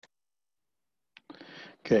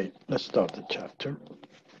Okay, let's start the chapter.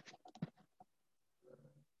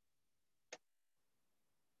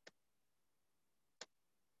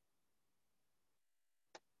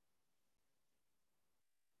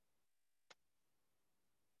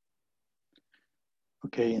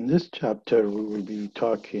 Okay, in this chapter, we will be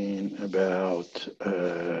talking about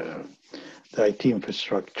the IT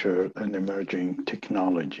infrastructure and emerging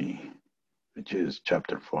technology, which is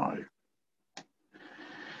chapter 5.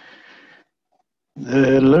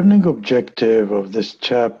 The learning objective of this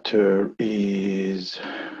chapter is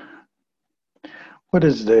what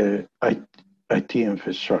is the IT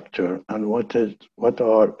infrastructure and what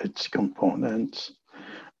are its components?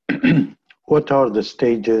 What are the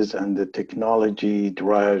stages and the technology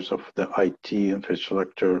drives of the IT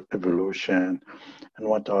infrastructure evolution, and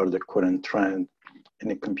what are the current trends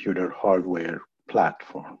in a computer hardware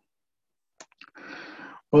platform?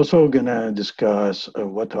 Also, we're going to discuss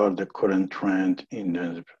what are the current trends in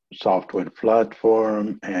the software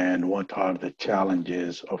platform and what are the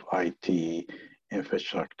challenges of IT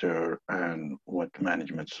infrastructure and what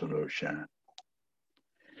management solution.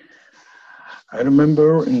 I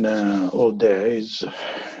remember in the old days,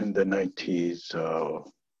 in the 90s,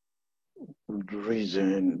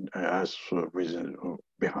 reason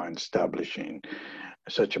behind establishing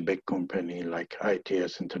such a big company like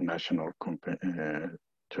ITS International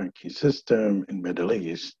Turnkey System in Middle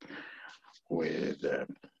East with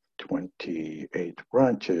 28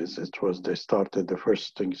 branches. The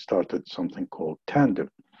first thing started something called Tandem.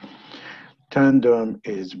 Tandem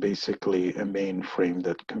is basically a mainframe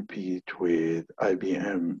that competes with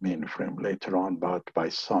IBM mainframe, later on bought by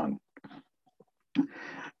Sun.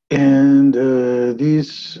 And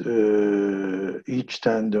each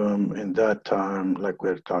Tandem in that time, like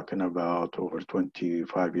we're talking about over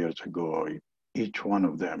 25 years ago, each one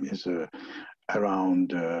of them is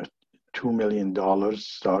around $2 million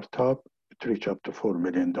startup to reach up to $4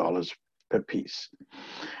 million per piece.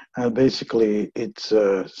 And basically, it's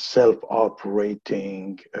a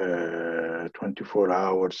self-operating 24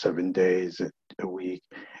 hours, 7 days a week.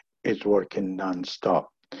 It's working nonstop.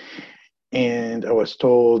 And I was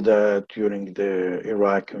told that during the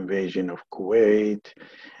Iraq invasion of Kuwait,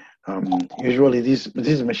 usually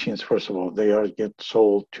these machines, first of all, they get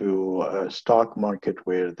sold to a stock market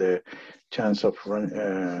where the chance of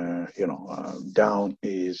down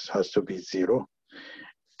has to be zero.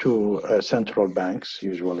 To central banks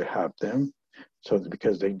usually have them, so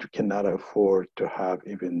because they cannot afford to have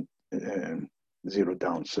even zero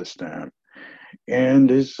down system. And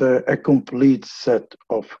it's a complete set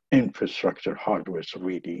of infrastructure hardware,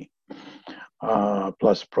 really,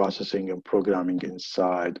 plus processing and programming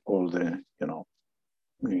inside all the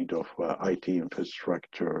need of IT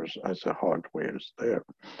infrastructures as a hardware is there.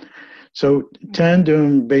 So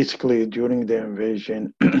Tandem, basically during the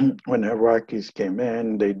invasion, when Iraqis came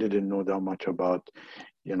in, they didn't know that much about,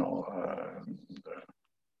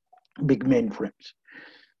 big mainframes.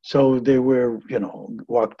 So they were,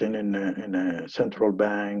 walked in a central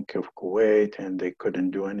bank of Kuwait, and they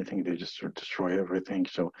couldn't do anything. They just destroy everything.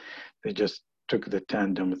 So they just took the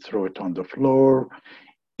Tandem, threw it on the floor,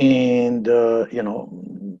 and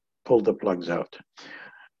pulled the plugs out.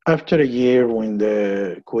 After a year, when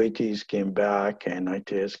the Kuwaitis came back and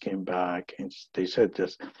ITS came back, and they said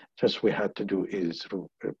just we had to do is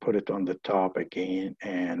put it on the top again,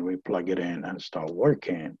 and we plug it in and start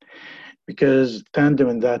working. Because Tandem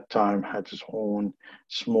in that time had its own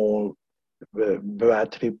small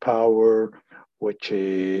battery power, which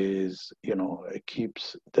is, it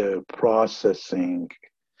keeps the processing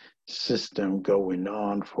system going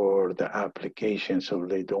on for the application so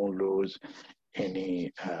they don't lose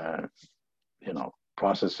any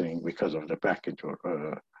processing because of the package or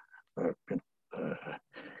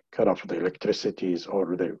cut off the electricities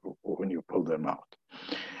or when you pull them out.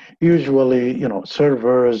 Usually,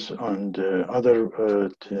 servers and other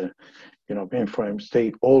mainframes,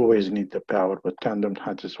 they always need the power, but Tandem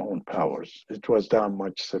had its own powers. It was that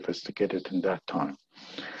much sophisticated in that time.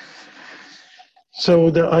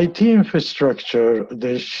 So the IT infrastructure,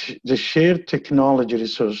 the shared technology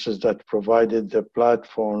resources that provided the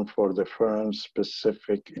platform for the firm's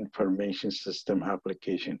specific information system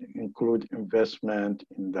application include investment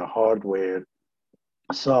in the hardware,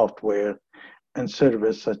 software, and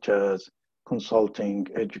service such as consulting,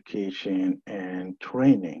 education, and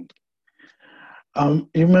training. You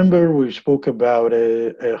remember we spoke about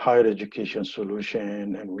a higher education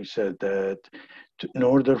solution, and we said that in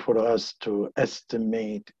order for us to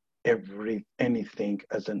estimate anything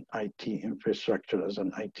as an IT infrastructure, as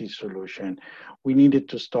an IT solution, we needed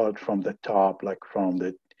to start from the top, like from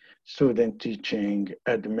the student teaching,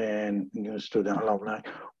 admin, new student, alumni.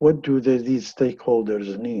 What do these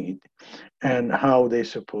stakeholders need, and how they're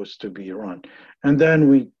supposed to be run? And then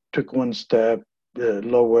we took one step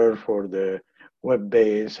lower for the web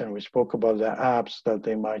base, and we spoke about the apps that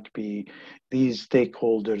they might be, these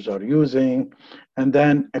stakeholders are using. And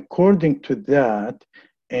then according to that,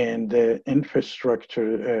 and the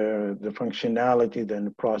infrastructure, the functionality, then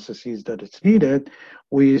the processes that it's needed,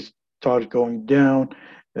 we start going down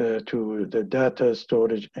to the data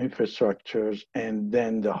storage infrastructures and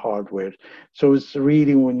then the hardware. So it's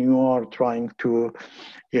really when you are trying to,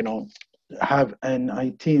 you know, have an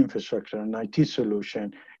IT infrastructure, an IT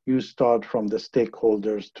solution, you start from the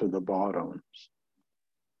stakeholders to the bottom.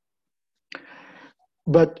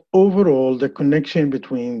 But overall, the connection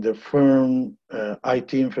between the firm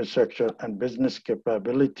IT infrastructure and business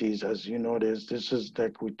capabilities, as you notice, this is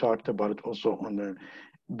like we talked about it also on the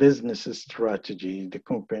business strategy. The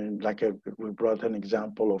company, like we brought an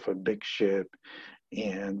example of a big ship,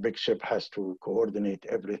 and big ship has to coordinate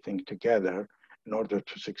everything together in order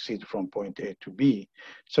to succeed from point A to B.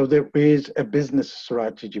 So there is a business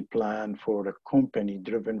strategy plan for a company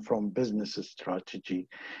driven from business strategy,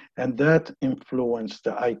 and that influenced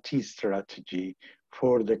the IT strategy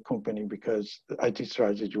for the company, because the IT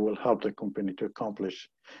strategy will help the company to accomplish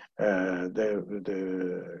the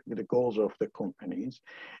goals of the companies.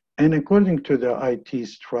 And according to the IT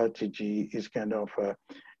strategy is kind of a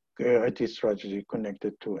IT strategy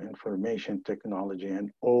connected to information technology,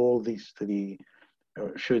 and all these three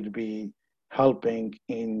should be helping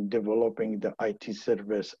in developing the IT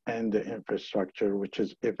service and the infrastructure, which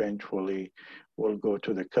is eventually will go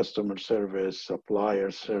to the customer service,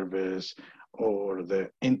 supplier service, or the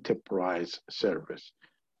enterprise service,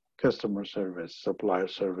 customer service, supplier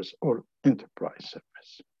service, or enterprise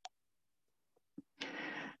service.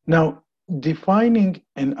 Now, defining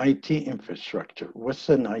an IT infrastructure, what's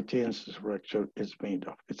an IT infrastructure is made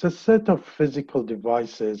of? It's a set of physical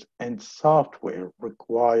devices and software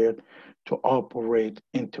required to operate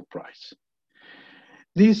enterprise.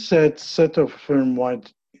 These set of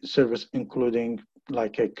firm-wide service including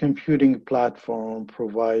like a computing platform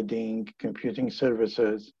providing computing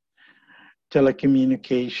services,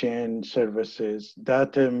 telecommunication services,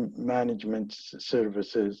 data management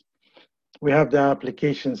services. We have the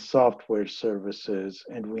application software services,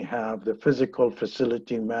 and we have the physical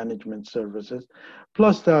facility management services,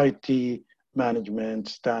 plus the IT management,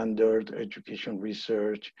 standard education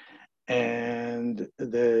research, and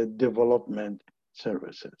the development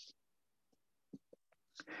services.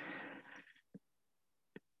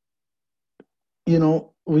 You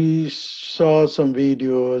know, we saw some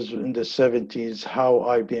videos in the 70s how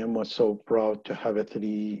IBM was so proud to have a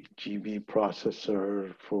 3GB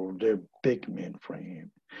processor for their big mainframe.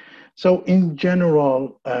 So in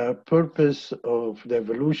general, purpose of the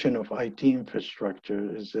evolution of IT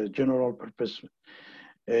infrastructure is a general purpose.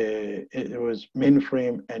 It was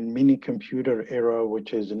mainframe and mini computer era,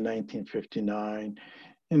 which is in 1959.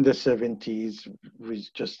 In the 70s, we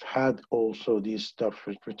just had also these stuff,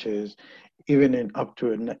 which is even in up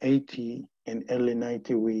to an 80, in early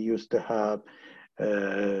 90, we used to have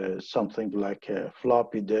something like a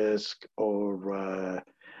floppy disk or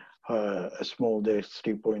a small disk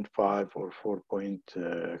 3.5 or 4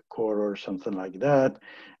 core or something like that,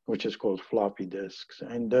 which is called floppy disks.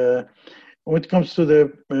 And when it comes to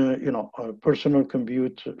the personal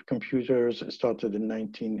computers, started in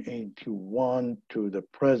 1981 to the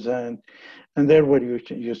present, and there where you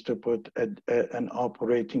used to put an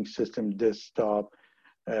operating system desktop,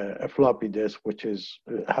 a floppy disk, which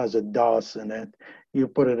has a DOS in it. You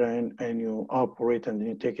put it in and you operate, and then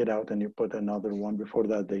you take it out and you put another one. Before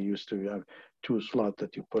that, they used to have two slots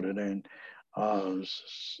that you put it in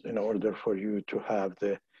order for you to have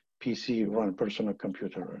the PC run, personal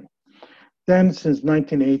computer. Then since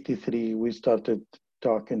 1983, we started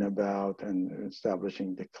talking about and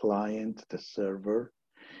establishing the client, the server,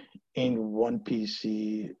 in one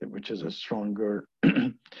PC, which is a stronger,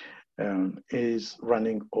 is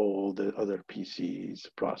running all the other PCs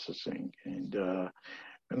processing. And at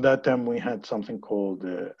that time, we had something called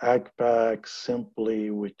AgPack Simply,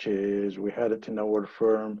 which is, we had it in our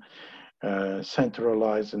firm,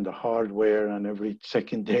 centralized in the hardware, and every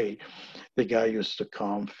second day the guy used to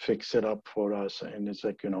come fix it up for us. And it's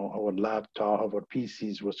like, our laptop, our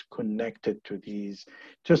PCs was connected to these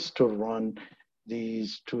just to run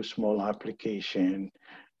these two small application,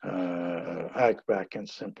 AgPack and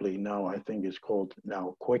Simply. Now I think it's called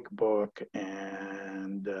now QuickBook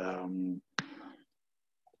and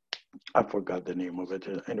I forgot the name of it.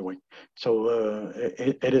 Anyway, so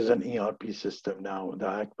it is an ERP system now. The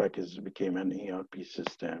ACPAC is became an ERP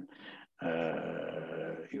system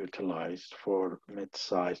utilized for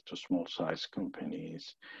mid-sized to small-sized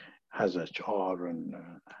companies. Has HR and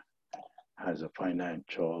has a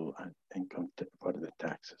financial and income for the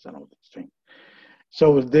taxes and all these things.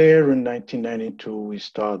 So there in 1992, we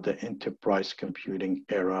started the enterprise computing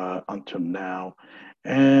era until now.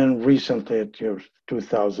 And recently, at year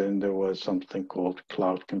 2000, there was something called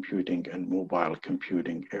cloud computing and mobile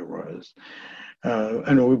computing eras.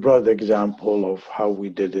 And we brought the example of how we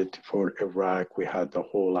did it for Iraq. We had the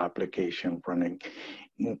whole application running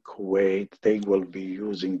in Kuwait. They will be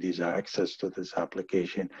using these access to this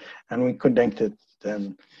application, and we connected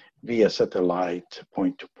them via satellite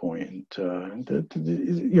point to point.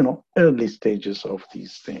 Early stages of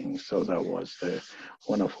these things. So that was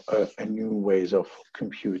one of a new ways of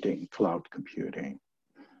computing, cloud computing.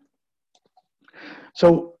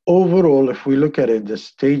 So overall, if we look at it, the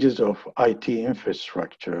stages of IT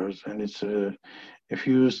infrastructures, and it's if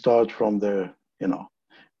you start from the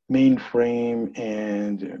mainframe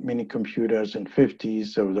and mini computers in 50s,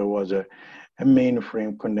 so there was a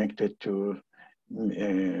mainframe connected to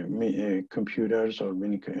computers or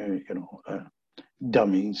mini,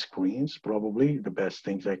 dummy screens, probably the best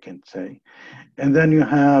things I can say. And then you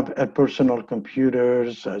have personal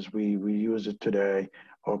computers as we use it today,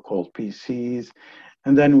 or called PCs.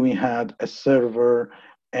 And then we had a server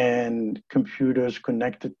and computers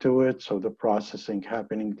connected to it. So the processing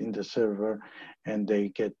happening in the server and they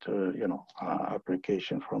get,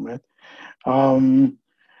 application from it.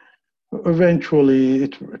 Eventually,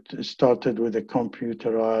 it started with a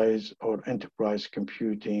computerized or enterprise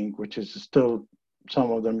computing, which is still,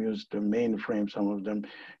 some of them use the mainframe, some of them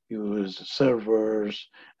use servers,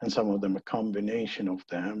 and some of them a combination of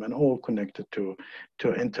them, and all connected to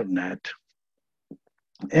internet.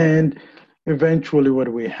 And eventually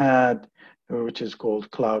what we had, which is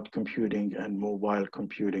called cloud computing and mobile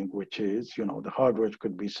computing, which is, the hardware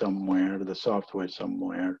could be somewhere, the software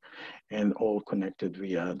somewhere, and all connected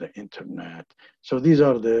via the internet. So these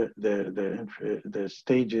are the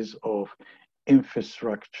stages of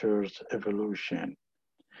infrastructure's evolution.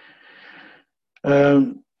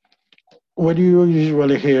 What do you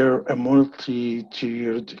usually hear? A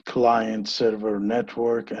multi-tiered client server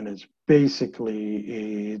network, and it's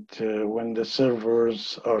basically when the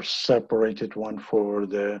servers are separated, one for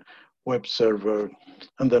the web server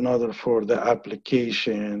and another for the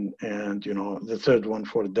application, and the third one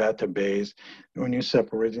for database. When you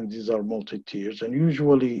separate, and these are multi-tiers, and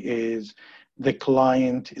usually is the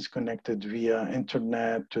client is connected via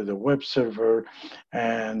internet to the web server,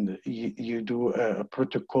 and you do a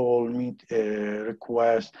protocol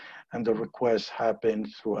request, and the request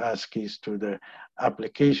happens through ASCIIs to the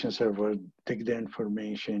application server, take the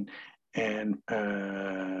information, and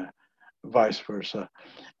vice versa.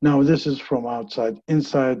 Now, this is from outside.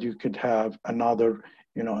 Inside, you could have another,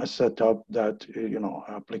 a setup that,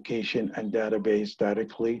 application and database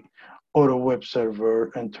directly, or a web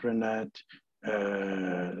server, internet,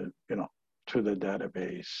 to the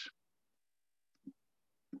database.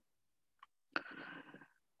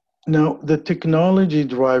 Now, the technology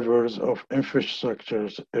drivers of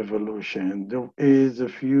infrastructure's evolution, there is a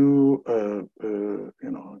few,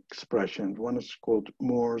 expressions. One is called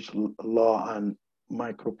Moore's law and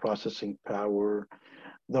microprocessing power,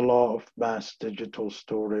 the law of mass digital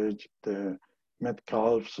storage, the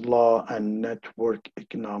Metcalfe's law and network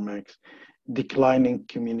economics, declining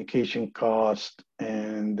communication cost,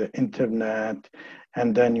 and the internet,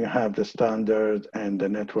 and then you have the standard and the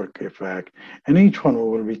network effect. And each one, we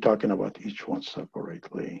will be talking about each one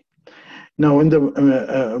separately. Now, in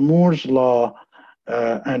the Moore's law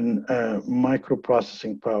and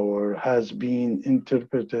microprocessing power has been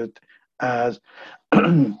interpreted as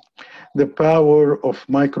the power of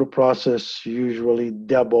microprocess usually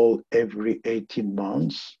double every 18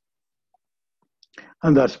 months.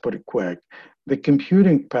 And that's pretty quick. The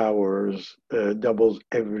computing powers doubles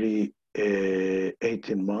every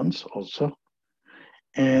 18 months also.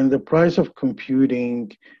 And the price of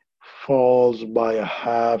computing falls by a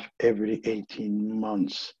half every 18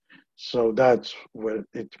 months. So that's where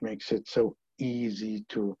it makes it so easy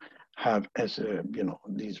to have, as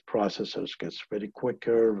these processors gets very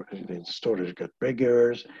quicker, the storage get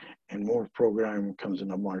bigger, and more program comes in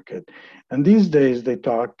the market. And these days they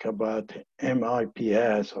talk about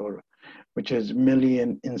MIPS, or which is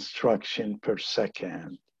million instruction per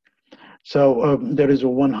second. So there is a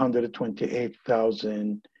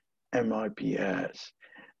 128,000 MIPS.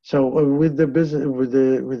 So with the business, with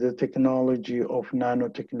the technology of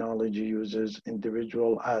nanotechnology uses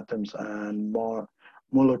individual atoms and more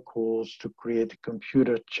molecules to create a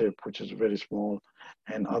computer chip, which is very small,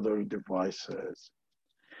 and other devices.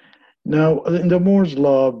 Now, in the Moore's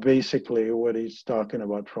law, basically what he's talking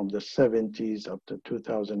about from the 70s up to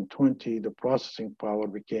 2020, the processing power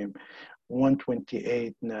became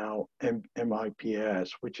 128 now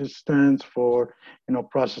MIPS, which stands for,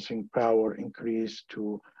 processing power increased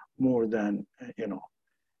to more than,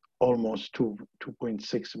 almost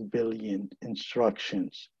 2.6 billion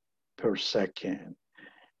instructions per second.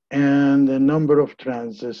 And the number of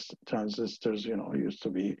transistors, used to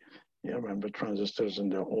be, remember transistors in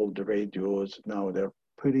the old radios. Now they're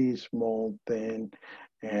pretty small, thin,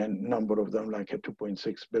 and number of them like a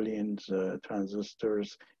 2.6 billion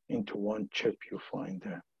transistors into one chip you find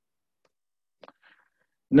there.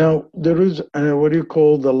 Now, there is what you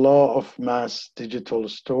call the law of mass digital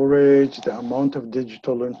storage. The amount of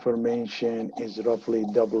digital information is roughly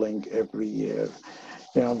doubling every year.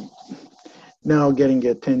 You know, Now getting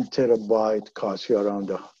a 10 terabyte costs you around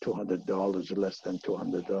 $200, less than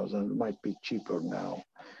 $200, and it might be cheaper now.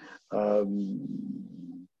 I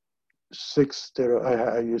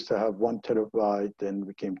used to have 1 terabyte, then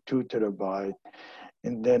became 2 terabyte,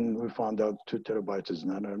 and then we found out 2 terabytes is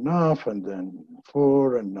not enough, and then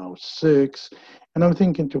 4, and now 6. And I'm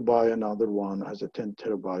thinking to buy another one as a 10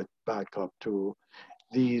 terabyte backup to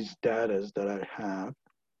these datas that I have.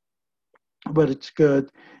 But it's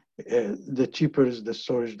good. The cheaper is the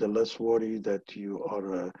storage, the less worry that you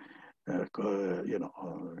are,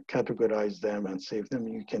 categorize them and save them.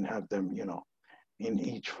 You can have them, in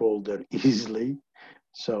each folder easily.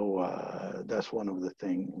 So that's one of the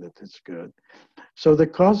things that is good. So the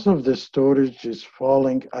cost of the storage is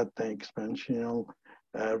falling at the exponential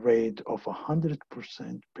rate of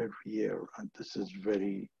 100% per year, and this is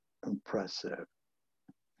very impressive.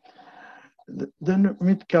 The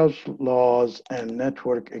Metcalfe's laws and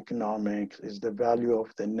network economics is the value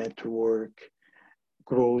of the network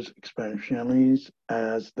grows exponentially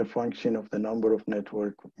as the function of the number of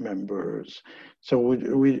network members. So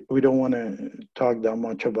we don't want to talk that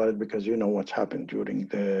much about it because you know what's happened during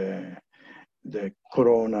the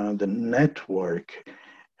corona. The network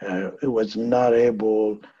it was not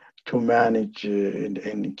able to manage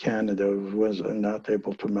in Canada, was not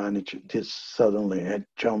able to manage this suddenly a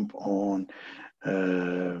jump on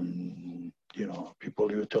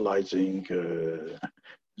people utilizing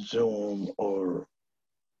Zoom or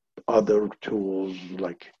other tools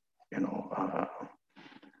like you know uh,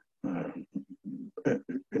 uh,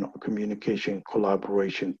 communication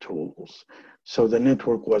collaboration tools. So the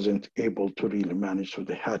network wasn't able to really manage, so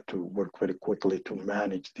they had to work very quickly to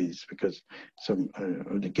manage these because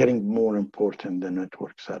they're getting more important, the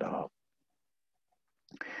network setup.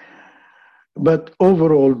 But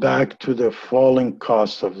overall, back to the falling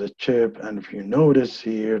cost of the chip, and if you notice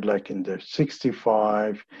here, like in the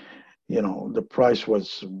 65, the price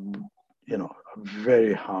was,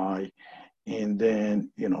 very high, and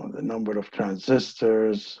then the number of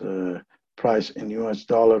transistors price in US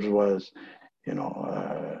dollars was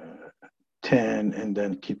 10, and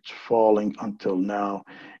then keeps falling until now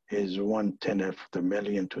is 1/10 of the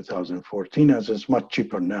million 2014, as it's much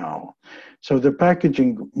cheaper now. So the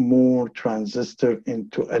packaging more transistor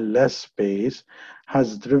into a less space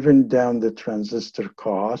has driven down the transistor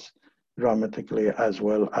cost dramatically, as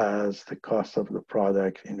well as the cost of the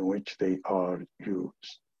product in which they are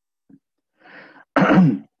used.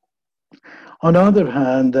 On the other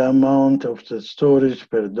hand, the amount of the storage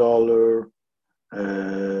per dollar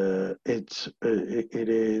it's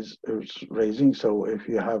raising. So if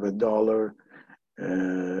you have $1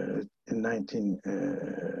 in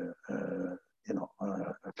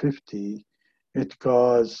 1950, it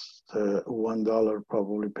costs $1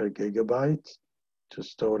 probably per gigabyte to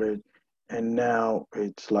store it. And now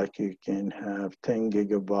it's like you can have 10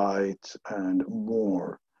 gigabytes and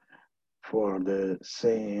more for the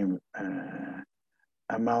same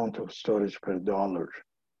amount of storage per dollar.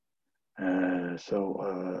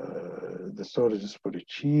 The storage is pretty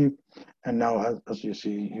cheap. And now, as you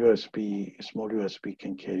see, USB, small USB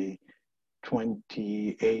can carry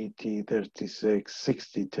 20, 80, 36,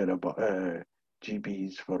 60 terabyte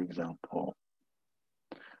GBs, for example.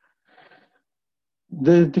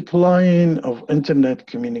 The decline of internet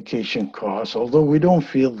communication costs, although we don't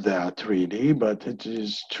feel that really, but it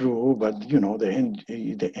is true. But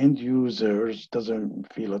the end users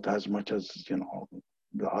doesn't feel it as much as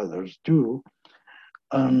the others do.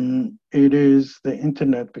 It is the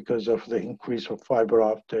internet because of the increase of fiber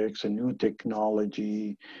optics and new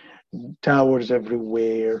technology, towers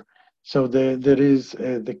everywhere. So there is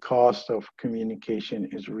the cost of communication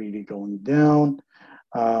is really going down.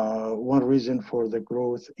 One reason for the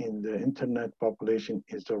growth in the internet population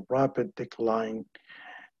is the rapid decline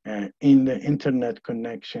in the internet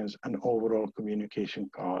connections and overall communication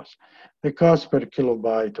costs. The cost per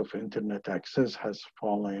kilobyte of internet access has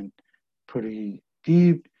fallen pretty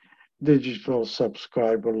deep. Digital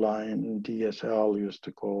subscriber line, DSL used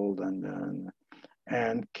to call,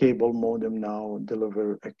 and cable modem now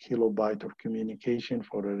deliver a kilobyte of communication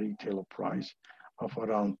for a retail price of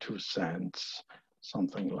around 2 cents,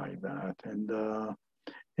 something like that. And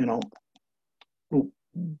you know,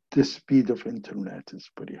 the speed of internet is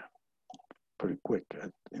pretty quick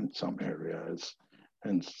in some areas,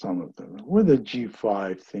 and some of them with the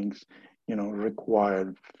G5 things,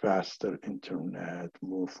 required faster internet,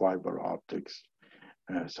 more fiber optics.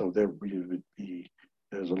 So there really would be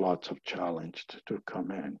there's lots of challenge to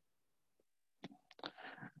come in.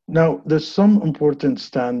 Now, there's some important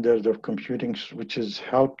standard of computing which has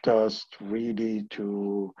helped us really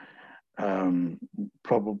to um,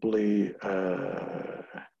 probably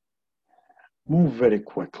move very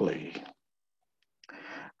quickly.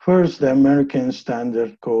 First, the American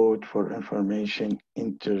Standard Code for Information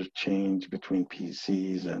Interchange between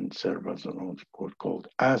PCs and servers, an old code called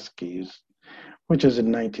ASCII, which is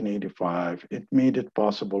in 1985. It made it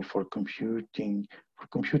possible for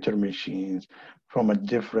computer machines from a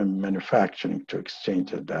different manufacturing to exchange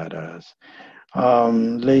the data.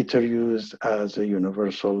 Later used as a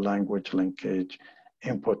universal language linkage,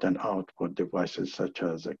 input and output devices such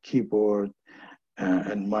as a keyboard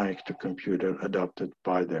and mic to computer adopted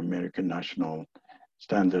by the American National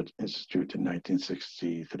Standard Institute in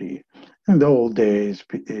 1963. In the old days,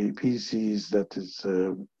 PCs that is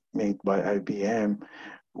made by IBM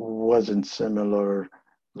wasn't similar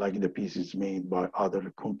like the PCs made by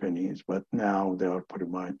other companies, but now they are pretty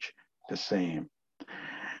much the same.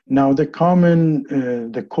 Now, the COBOL,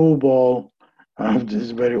 this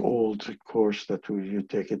is very old course that you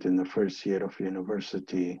take it in the first year of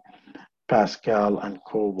university, Pascal and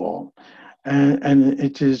COBOL. And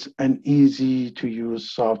it is an easy to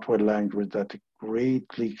use software language that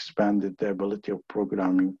greatly expanded the ability of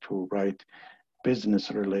programming to write business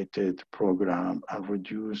related program and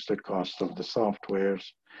reduce the cost of the softwares.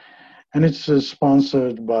 And it's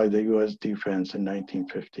sponsored by the US Defense in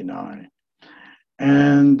 1959.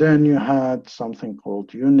 And then you had something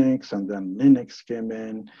called Unix, and then Linux came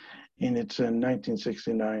in its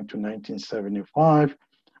 1969 to 1975.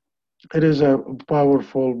 It is a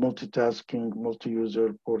powerful multitasking,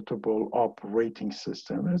 multi-user portable operating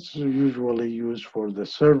system. It's usually used for the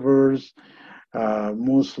servers.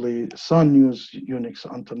 Mostly Sun use Unix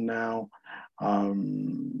until now,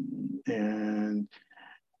 and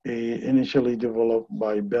initially developed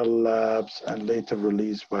by Bell Labs and later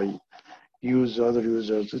released by other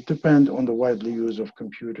users. It depends on the widely use of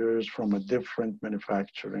computers from a different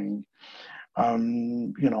manufacturing.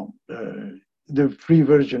 The free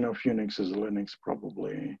version of Unix is Linux,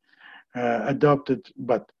 probably adopted,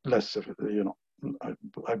 but less.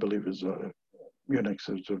 I believe is Unix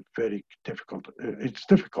is a very difficult. It's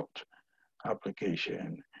difficult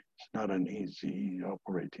application. It's not an easy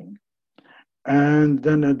operating. And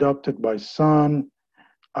then adopted by Sun,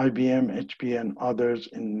 IBM, HP, and others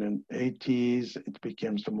in the 80s. It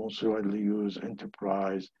becomes the most widely used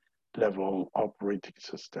enterprise level operating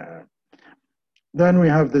system. Then we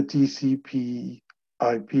have the TCP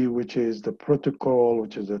IP, which is the protocol,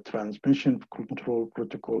 which is a transmission control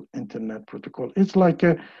protocol, internet protocol. It's like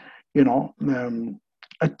a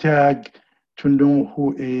tag to know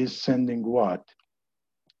who is sending what.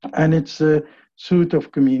 And it's a suite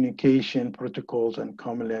of communication protocols and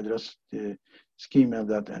common address schema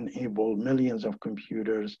that enable millions of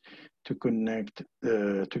computers to connect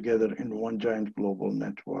together in one giant global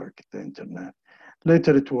network, the internet.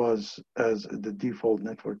 Later, it was as the default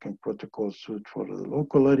networking protocol suite for the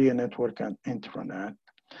local area network and intranet,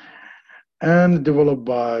 and developed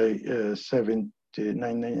by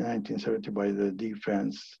 1970 by the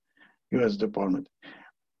Defense US Department.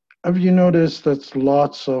 Have you noticed that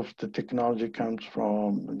lots of the technology comes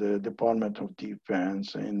from the Department of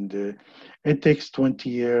Defense, and it takes 20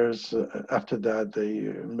 years after that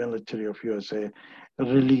the military of USA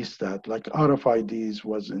released that. Like RFIDs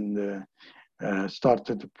was in the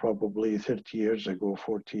started probably 30 years ago,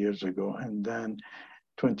 40 years ago, and then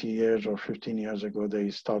 20 years or 15 years ago,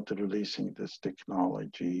 they started releasing this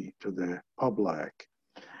technology to the public.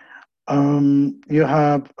 You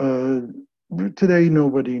have today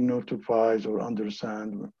nobody notifies or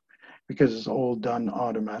understands because it's all done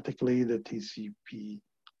automatically, the TCP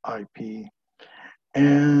IP.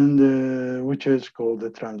 and which is called the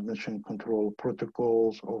transmission control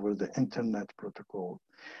protocols over the internet protocol.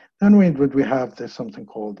 Then we have this something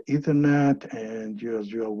called Ethernet, and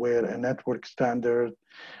as you're aware, a network standard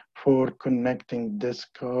for connecting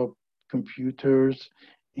desktop computers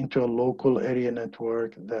into a local area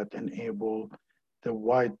network that enable the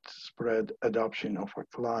widespread adoption of a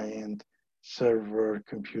client server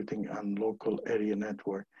computing and local area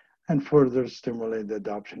network, and further stimulate the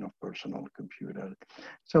adoption of personal computers.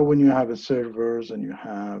 So when you have a servers and you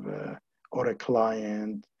have or a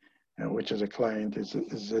client, which is a client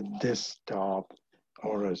is a desktop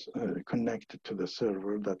or is connected to the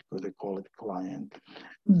server, that they call it client.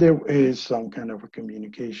 There is some kind of a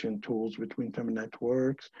communication tools between them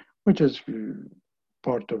networks, which is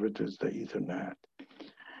part of it is the Ethernet.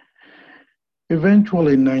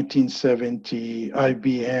 Eventually, in 1970,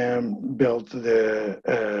 IBM built the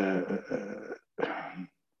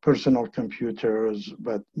personal computers,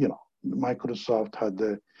 but Microsoft had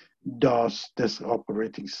the DOS, this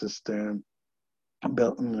operating system,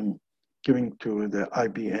 built, giving to the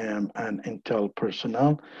IBM and Intel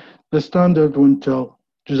personnel. The standard Intel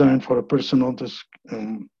designed for a personal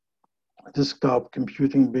desktop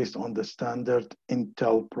computing based on the standard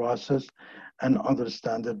Intel process and other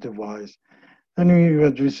standard device. And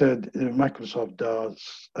as we said, Microsoft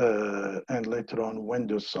does, and later on,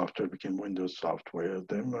 Windows software became Windows software.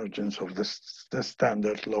 The emergence of the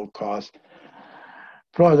standard low-cost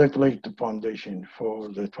product laid the foundation for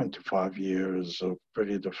the 25 years of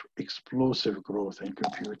period of explosive growth in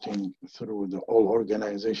computing through the whole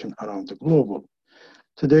organization around the globe.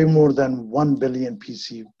 Today, more than 1 billion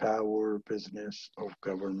PC power business of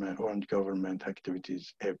government and government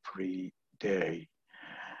activities every day.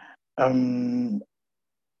 And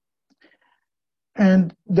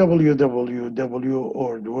WWW,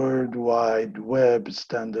 or the World Wide Web,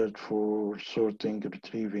 standard for sorting,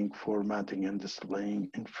 retrieving, formatting, and displaying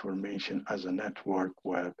information as a network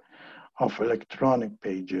web of electronic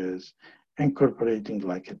pages, incorporating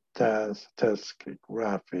like a text,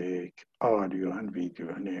 graphic, audio, and video,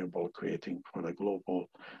 enable creating for the global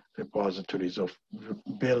repositories of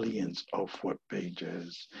billions of web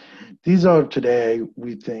pages. These are today,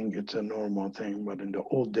 we think it's a normal thing, but in the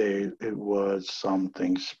old days, it was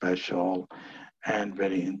something special and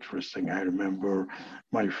very interesting. I remember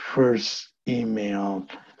my first email,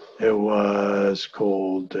 it was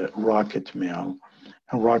called Rocket Mail.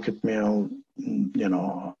 And Rocket Mail,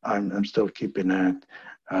 I'm still keeping it.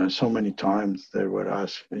 So many times they were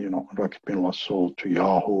asked, Rocket Mail was sold to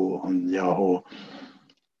Yahoo, and Yahoo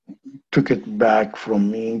took it back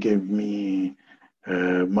from me, gave me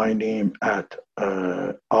my name at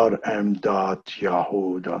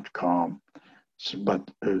rm.yahoo.com. So,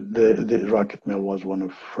 but the Rocket Mail was one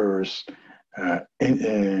of first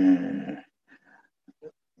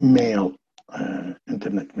mail,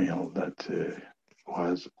 internet mail that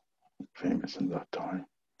was famous in that time.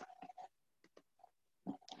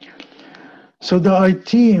 So the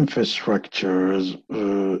IT infrastructures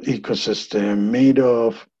ecosystem made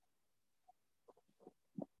of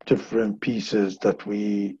different pieces that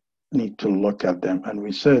we need to look at them. And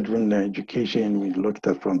we said in the education, we looked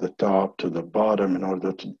at from the top to the bottom. In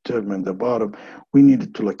order to determine the bottom, we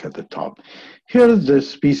needed to look at the top. Here,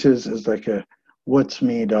 this pieces is like what's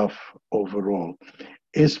made of overall.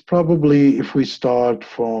 Is probably if we start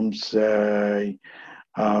from, say,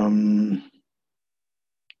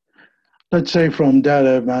 let's say from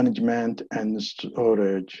data management and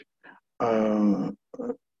storage, and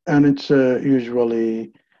it's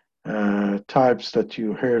usually types that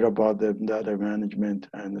you heard about the data management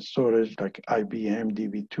and storage, like IBM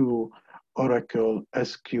DB2, Oracle,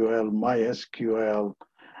 SQL, MySQL,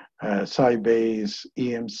 Sybase,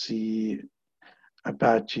 EMC,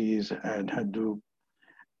 Apaches, and Hadoop.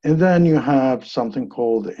 And then you have something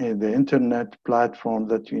called the internet platform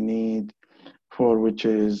that you need for, which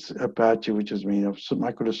is Apache, which is made of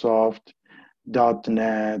Microsoft,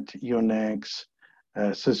 .NET, Unix,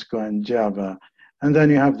 Cisco, and Java. And then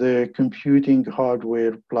you have the computing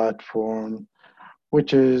hardware platform,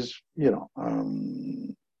 which is,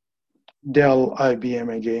 Dell,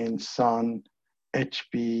 IBM again, Sun,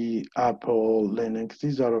 HP, Apple, Linux.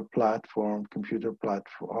 These are a platform, computer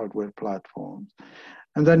platform, hardware platforms.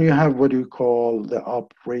 And then you have what you call the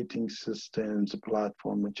operating systems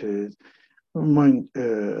platform, which is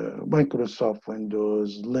Microsoft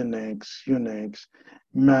Windows, Linux, Unix,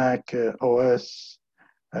 Mac OS,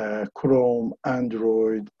 Chrome,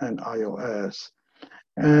 Android, and iOS.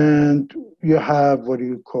 And you have what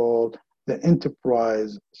you call the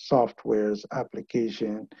enterprise softwares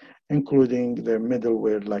application, including the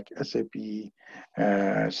middleware like SAP,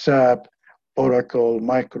 SAP, Oracle,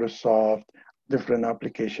 Microsoft, different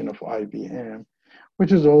application of IBM,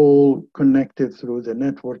 which is all connected through the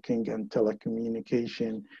networking and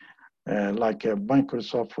telecommunication, like a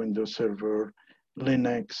Microsoft Windows Server,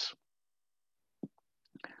 Linux,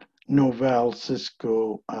 Novell,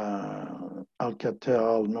 Cisco,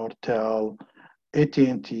 Alcatel, Nortel,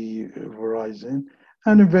 AT&T, Verizon,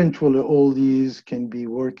 and eventually all these can be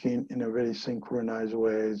working in a very synchronized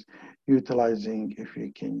ways, utilizing if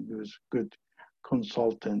you can use good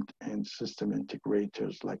consultant and system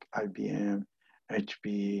integrators like IBM,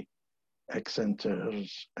 HP,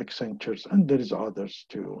 Accentures, and there is others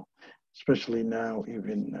too, especially now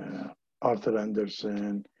even Arthur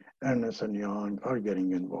Anderson, Ernest and Young are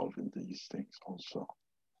getting involved in these things also.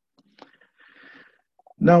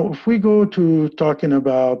 Now, if we go to talking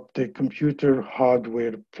about the computer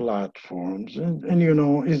hardware platforms, and you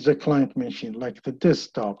know, is the client machine like the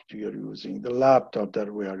desktop you're using, the laptop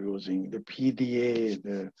that we are using, the PDA,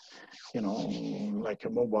 the, you know, like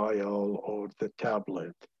a mobile or the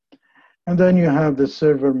tablet. And then you have the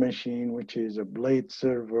server machine, which is a blade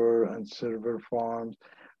server and server farms.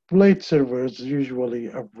 Blade servers usually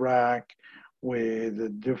a rack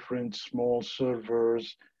with different small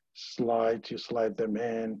servers. You slide them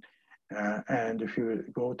in. And if you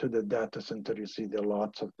go to the data center, you see there are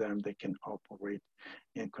lots of them. They can operate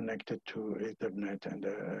and connected to Ethernet and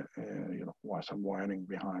you know, some wiring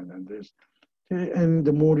behind. And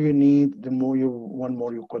the more you need, the more one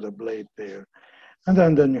more you put a blade there. And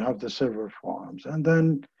then you have the server farms, and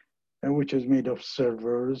then which is made of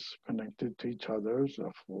servers connected to each other,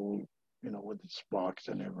 so full, you know, with its box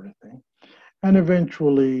and everything. And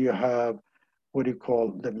eventually you have what you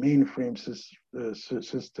call the mainframe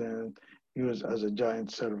system used as a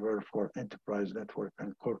giant server for enterprise network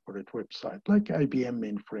and corporate website, like IBM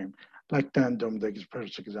mainframe, like Tandem, the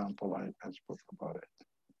first example I spoke about it.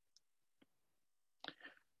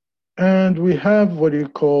 And we have what you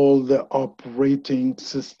call the operating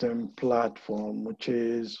system platform, which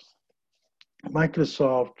is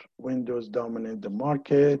Microsoft Windows dominate the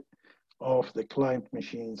market of the client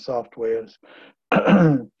machine softwares.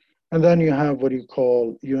 And then you have what you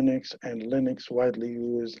call Unix and Linux widely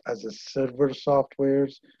used as a server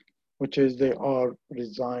softwares, which is they are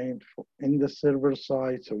designed in the server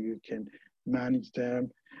side so you can manage them.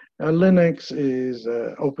 Linux is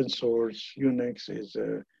open source. Unix is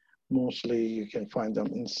mostly you can find them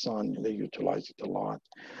in Sun. They utilize it a lot.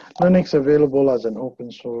 Linux available as an open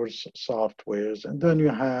source softwares. And then you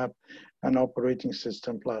have an operating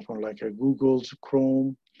system platform like a Google's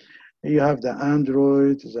Chrome. You have the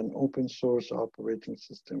Android is an open source operating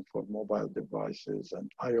system for mobile devices,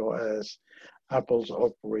 and iOS, Apple's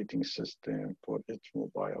operating system for its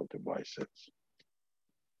mobile devices.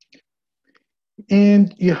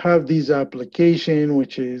 And you have these application,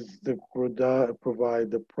 which is the provide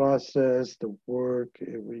the process, the work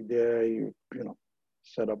every day, you know,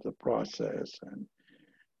 set up the process and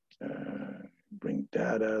bring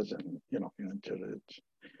data and, you know, enter it.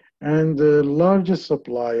 And the largest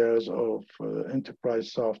suppliers of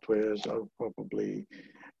enterprise softwares are probably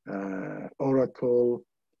Oracle,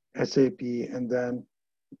 SAP, and then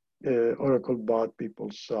Oracle bought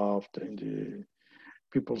PeopleSoft, and the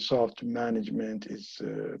PeopleSoft management is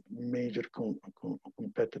major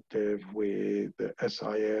competitive with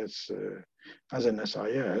SIS as an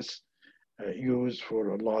SIS used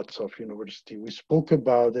for lots of university. We spoke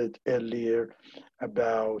about it earlier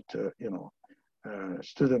about you know,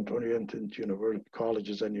 student-oriented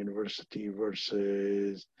colleges and university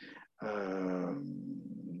versus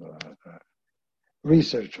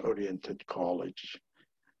research-oriented college.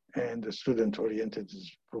 And the student-oriented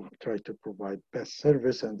is try to provide best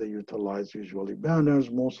service, and they utilize usually banners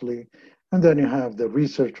mostly. And then you have the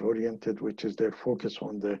research-oriented, which is their focus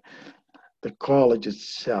on the college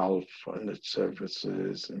itself and its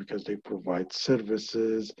services, because they provide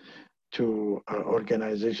services to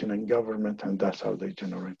organization and government, and that's how they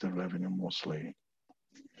generate the revenue mostly.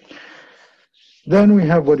 Then we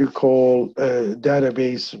have what you call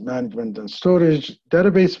database management and storage.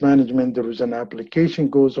 Database management, there is an application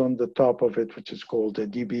goes on the top of it, which is called the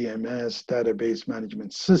DBMS, Database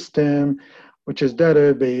Management System, which is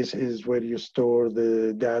database is where you store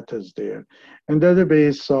the data there. And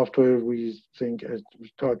database software, we think, as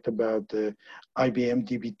we talked about, the IBM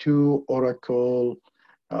DB2, Oracle,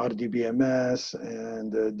 RDBMS,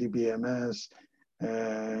 and DBMS,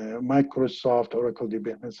 Microsoft, Oracle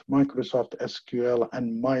DBMS, Microsoft SQL,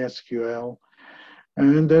 and MySQL.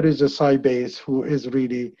 And there is a Sybase who is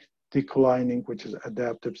really declining, which is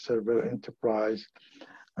Adaptive Server Enterprise.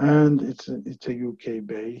 And it's a UK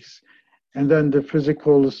base. And then the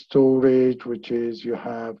physical storage, which is you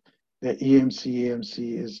have The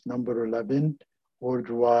EMC is number 11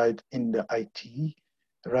 worldwide in the IT,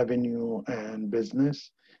 revenue and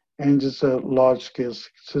business. And it's a large scale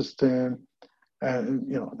system.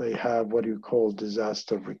 And they have what you call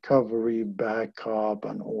disaster recovery, backup,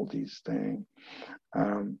 and all these things.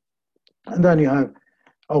 And then you have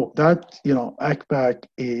ACPAC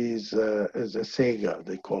is a Sega.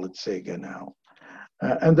 They call it Sega now.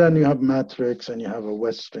 And then you have Matrix, and you have a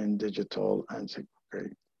Western Digital and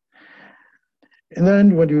Security. And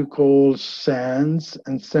then what you call SANS,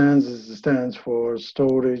 and SANS stands for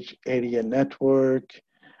Storage Area Network,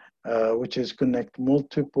 which is connect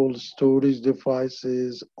multiple storage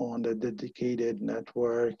devices on a dedicated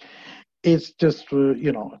network. It's just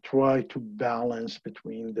try to balance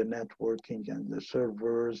between the networking and the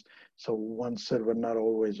servers. So one server not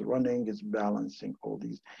always running is balancing all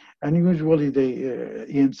these. And usually the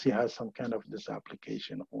EMC has some kind of this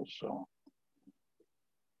application also.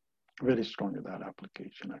 Very strong in that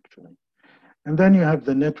application, actually. And then you have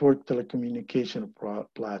the network telecommunication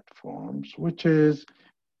platforms, which is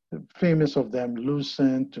famous of them,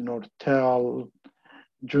 Lucent, Nortel,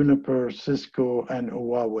 Juniper, Cisco, and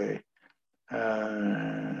Huawei.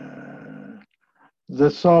 The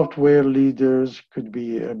software leaders could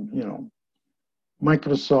be,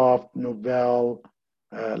 Microsoft, Novell,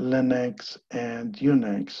 Linux, and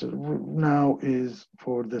Unix. Now is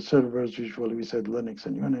for the servers, usually we said Linux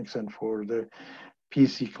and Unix, and for the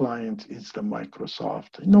PC client, it's the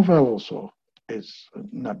Microsoft. Novell also is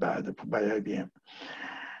not bad by IBM,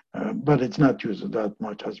 but it's not used that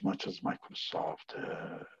much as Microsoft.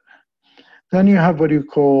 Then you have what you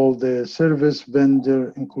call the service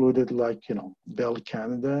vendor included, like, Bell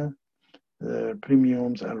Canada,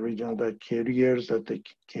 premiums and regional carriers that they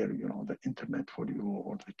can carry, the internet for you,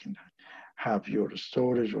 or they can have your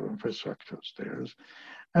storage or infrastructures there.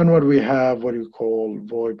 And what we have, what you call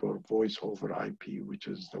VoIP or voice over IP, which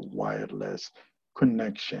is the wireless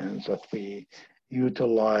connections that we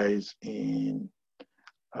utilize in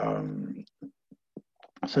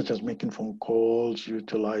such as making phone calls,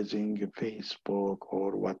 utilizing Facebook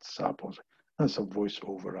or WhatsApp. That's a voice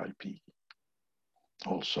over IP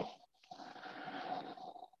also.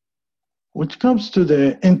 When it comes to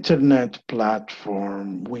the internet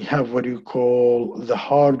platform, we have what you call the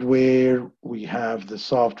hardware, we have the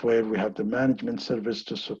software, we have the management service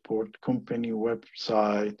to support company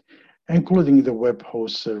website, including the web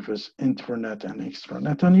host service, intranet and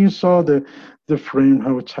extranet. And you saw the frame,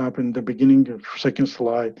 how it's happened. The beginning of second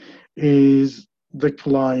slide is the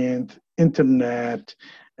client, internet,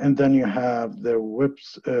 and then you have the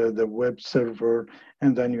web server,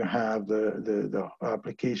 and then you have the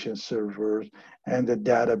application servers and the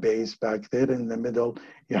database back there in the middle.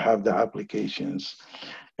 You have the applications,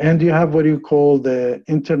 and you have what you call the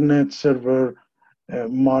internet server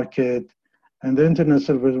market. And the internet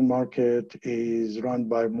server market is run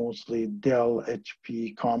by mostly Dell,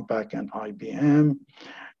 HP, Compaq, and IBM.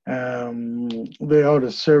 They are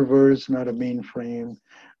the servers, not a mainframe,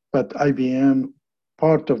 but IBM,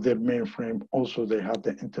 part of their mainframe, also they have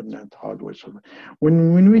the internet hardware server.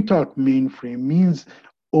 When we talk mainframe, means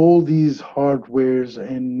all these hardwares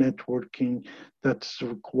and networking that's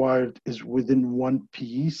required is within one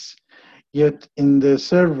piece. Yet in the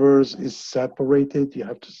servers is separated. You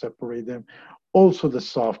have to separate them. Also the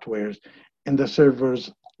softwares. In the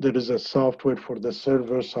servers, there is a software for the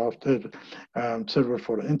server, server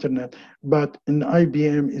for the internet. But in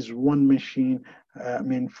IBM is one machine,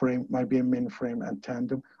 mainframe, IBM mainframe and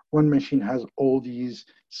Tandem. One machine has all these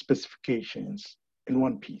specifications in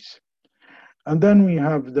one piece. And then we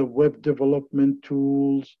have the web development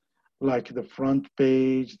tools like the front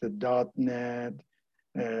page, the .NET,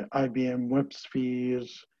 IBM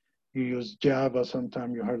WebSpheres. You use Java.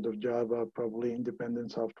 Sometimes you heard of Java, probably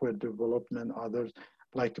independent software development. Others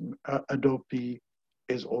like Adobe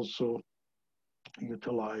is also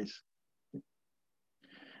utilized.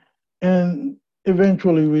 And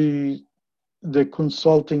eventually the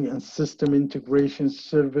consulting and system integration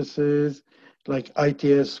services like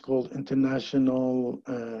ITS called International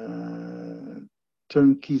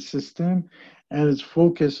Turnkey System, and it's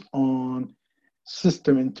focused on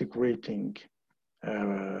system integrating.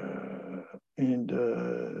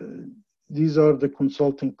 These are the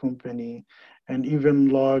consulting company, and even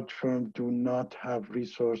large firms do not have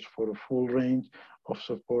resource for a full range of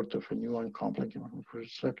support of a new and complex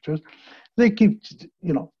infrastructures. They keep,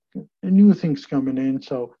 new things coming in,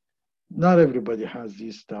 so not everybody has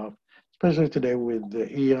these stuff, especially today with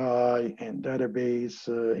the AI and database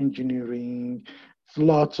engineering.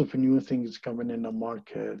 Lots of new things coming in the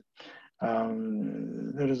market.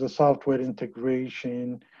 There is a software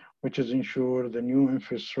integration which is ensure the new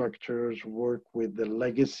infrastructures work with the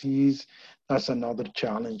legacies. That's another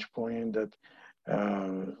challenge point that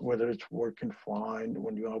whether it's working fine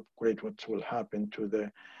when you upgrade, what will happen to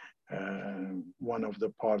the one of the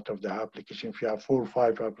part of the application. If you have 4 or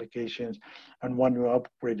 5 applications and when you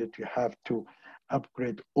upgrade it, you have to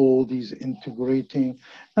upgrade all these integrating.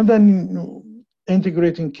 And then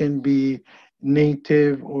integrating can be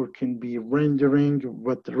native or can be rendering,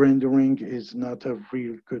 but rendering is not a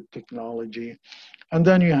real good technology. And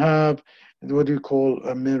then you have what you call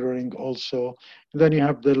a mirroring also. And then you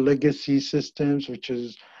have the legacy systems, which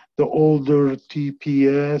is the older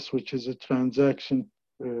TPS, which is a transaction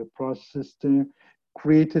process system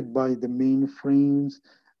created by the mainframes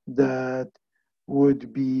that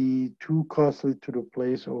would be too costly to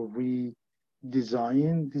replace or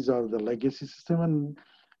redesign. These are the legacy system, and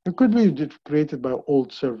it could be created by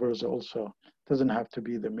old servers also. It doesn't have to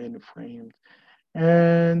be the mainframe.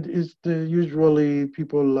 And it's usually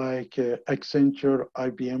people like Accenture,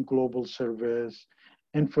 IBM Global Service,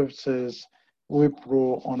 Infosys,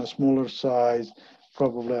 Wipro on a smaller size,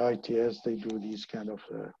 probably ITS, they do these kind of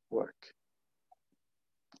work.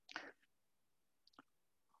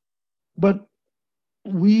 But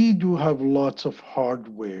we do have lots of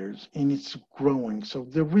hardwares and it's growing. So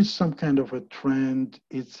there is some kind of a trend,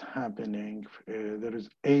 it's happening. There is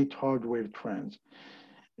 8 hardware trends.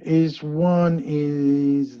 One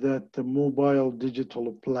is that the mobile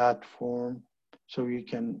digital platform, so you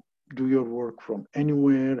can do your work from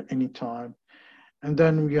anywhere, anytime. And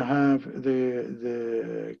then we have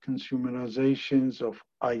the consumerizations of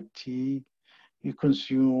IT. You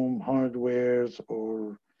consume hardwares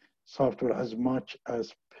or software as much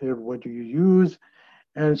as per what you use.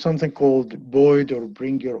 And something called Boyd or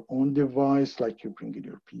bring your own device, like you bring in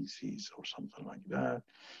your PCs or something like that.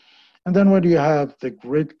 And then what do you have? The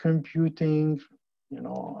grid computing.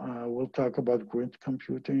 We'll talk about grid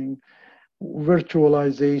computing,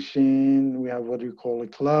 virtualization. We have what you call a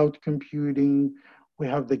cloud computing. We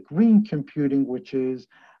have the green computing, which is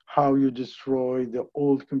how you destroy the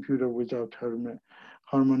old computer without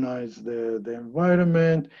harmonize the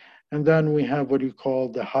environment. And then we have what you call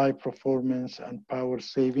the high performance and power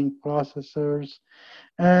saving processors.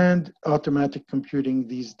 And automatic computing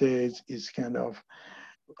these days is kind of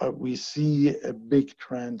we see a big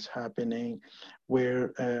trend happening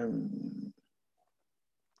where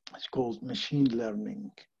it's called machine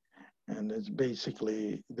learning. And it's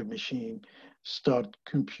basically the machine start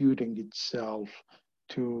computing itself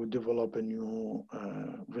to develop a new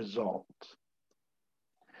result.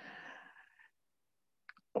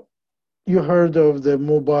 You heard of the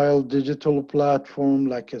mobile digital platform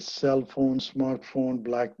like a cell phone, smartphone,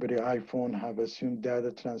 BlackBerry, iPhone have assumed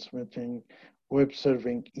data transmitting, web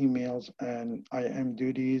serving emails, and IM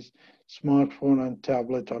duties. Smartphone and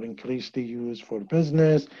tablet are increasingly used for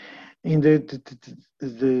business. In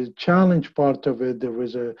the challenge part of it, there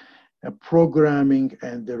was a programming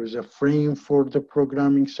and there is a frame for the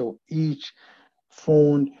programming. So each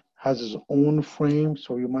phone has its own frame.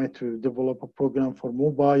 So you might develop a program for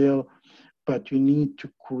mobile, but you need to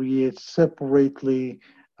create separately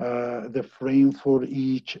the frame for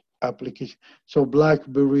each application. So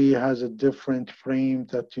BlackBerry has a different frame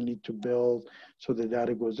that you need to build so the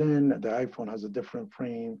data goes in. The iPhone has a different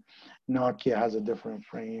frame. Nokia has a different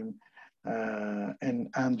frame. And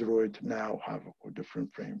Android now have a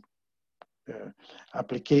different frame.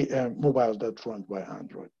 Mobiles that run by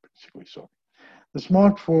Android, basically. So the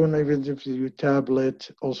smartphone, even if your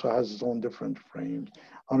tablet, also has its own different frames,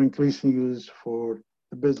 are increasingly used for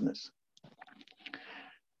the business.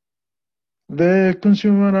 The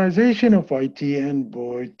consumerization of IT and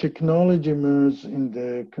boy, technology emerged in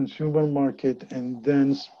the consumer market and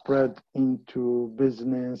then spread into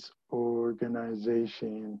business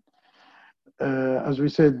organization. As we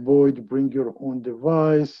said, Boyd, bring your own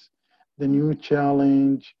device. The new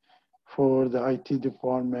challenge for the IT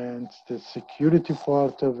departments, the security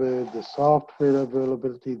part of it, the software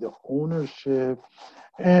availability, the ownership.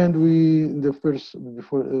 And we, in the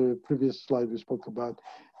previous slide, we spoke about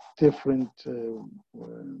different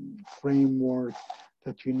framework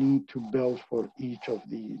that you need to build for each of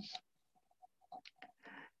these.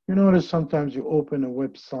 You notice sometimes you open a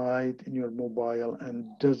website in your mobile and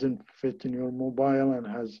doesn't fit in your mobile and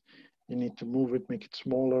you need to move it, make it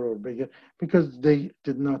smaller or bigger because they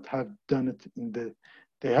did not have done it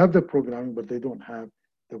they have the programming, but they don't have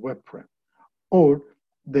the web frame, or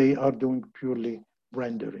they are doing purely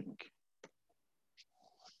rendering.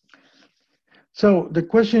 So the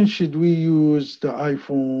question, should we use the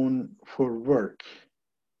iPhone for work?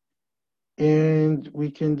 And we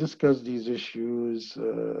can discuss these issues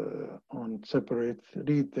on separate,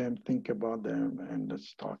 read them, think about them, and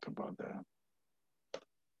let's talk about them.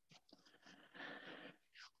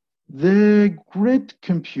 The grid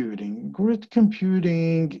computing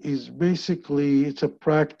is basically, it's a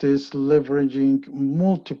practice leveraging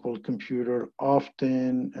multiple computer,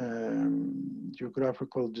 often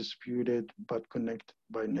geographical disputed, but connected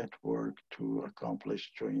by network to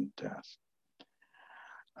accomplish joint tasks.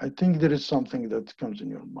 I think there is something that comes in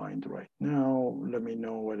your mind right now. Let me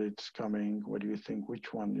know what it's coming. What do you think?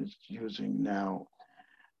 Which one is using now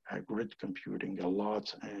grid computing a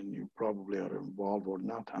lot, and you probably are involved or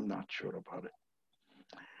not? I'm not sure about it.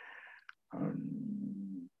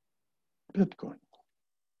 Bitcoin.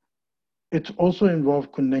 It also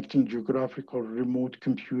involved connecting geographical remote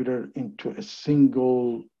computer into a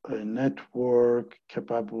single network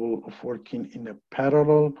capable of working in a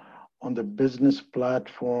parallel on the business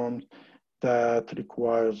platform that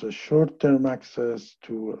requires a short-term access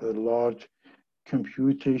to a large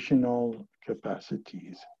computational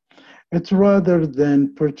capacities. It's rather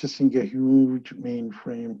than purchasing a huge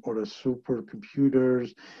mainframe or a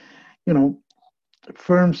supercomputers, you know,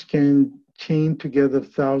 firms can chain together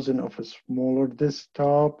thousands of a smaller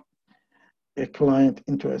desktop, a client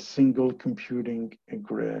into a single computing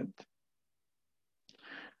grid.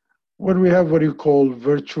 What we have, what you call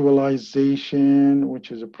virtualization, which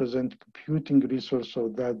is a present computing resource so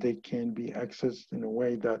that they can be accessed in a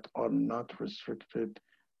way that are not restricted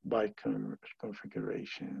by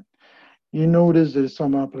configuration. You notice there's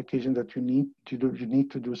some application that you need to do. You need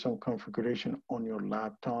to do some configuration on your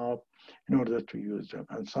laptop in order to use them.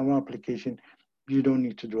 And some application, you don't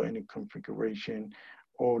need to do any configuration,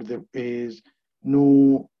 or there is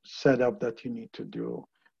no setup that you need to do.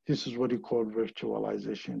 This is what you call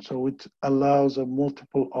virtualization. So it allows a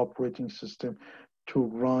multiple operating system to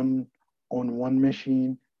run on one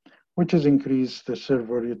machine, which has increased the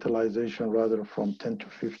server utilization rather from 10 to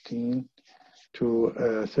 15 to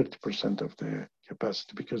 30% of the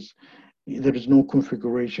capacity, because there is no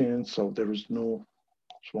configuration, so there is no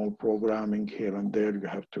small programming here and there. You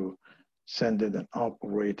have to send it and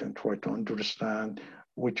operate and try to understand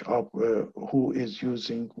who is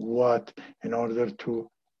using what in order to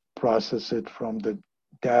process it from the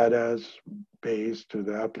data base to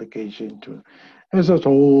the application to. It's a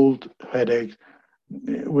whole headache.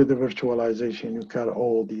 With the virtualization, you cut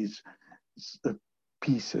all these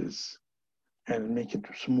pieces and make it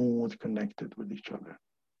smooth, connected with each other.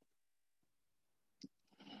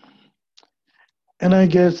 And I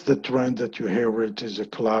guess the trend that you hear it is a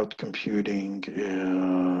cloud computing,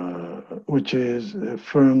 which is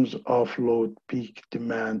firms offload peak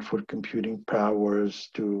demand for computing powers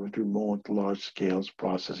to remote large-scale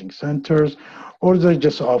processing centers, or they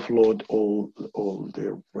just offload all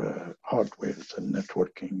their hardwares and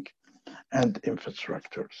networking and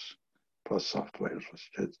infrastructures, plus software.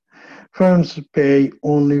 Firms pay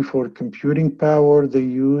only for computing power they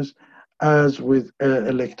use, as with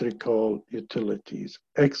electrical utilities.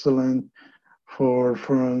 Excellent for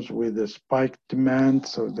firms with a spike demand,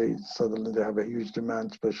 so they suddenly have a huge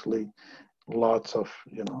demand, especially lots of,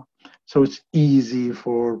 so it's easy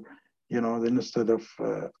for, instead of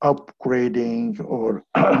upgrading or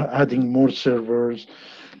adding more servers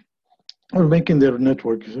or making their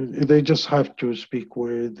network, they just have to speak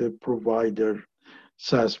with the provider,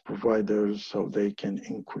 SaaS providers, so they can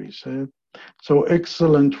increase it. So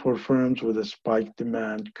excellent for firms with a spike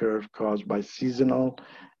demand curve caused by seasonal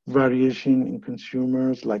variation in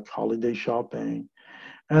consumers like holiday shopping,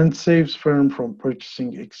 and saves firm from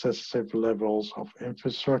purchasing excessive levels of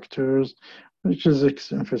infrastructures, which is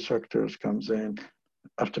infrastructures comes in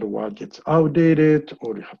after a while gets outdated,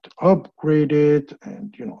 or you have to upgrade it,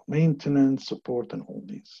 and maintenance, support, and all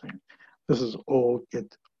these things. This is all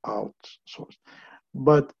get outsourced.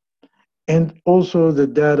 But and also the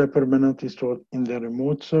data permanently stored in the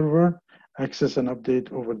remote server, access and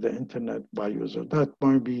update over the internet by user. That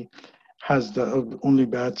might be has the only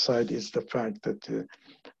bad side is the fact that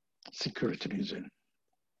security reason.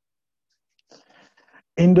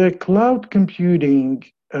 In the cloud computing,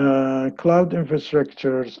 cloud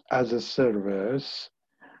infrastructures as a service,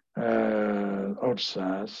 or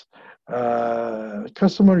SaaS,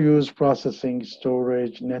 customer use processing,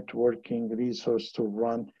 storage, networking resource to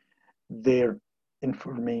run their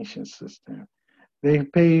information system. They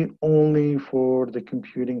pay only for the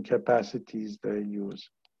computing capacities they use.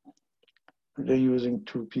 They're using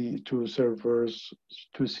two servers,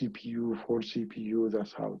 two CPU, four CPU.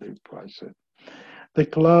 That's how they price it. The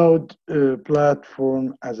cloud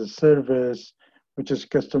platform as a service, which is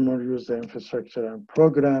customer use the infrastructure and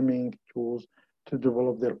programming tools to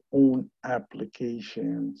develop their own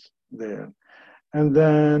applications there. And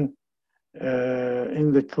then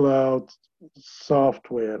in the cloud,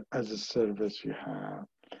 software as a service you have.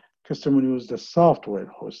 Customer use the software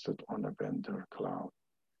hosted on a vendor cloud.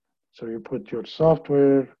 So you put your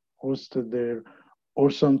software hosted there, or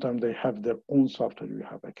sometimes they have their own software, you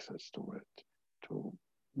have access to it to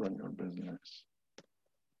run your business.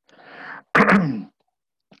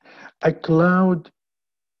 A cloud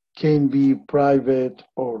can be private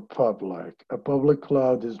or public. A public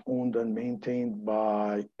cloud is owned and maintained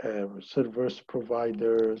by service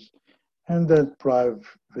providers, and that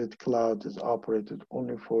private cloud is operated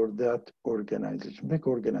only for that organization. Big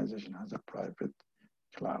organization has a private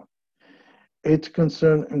cloud. Its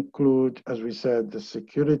concern include, as we said, the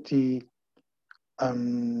security,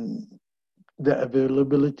 um, the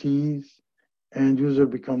availabilities, and user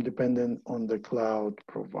become dependent on the cloud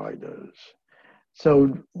providers.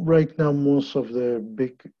 So right now, most of the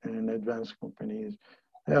big and advanced companies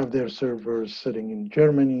have their servers sitting in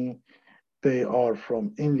Germany. They are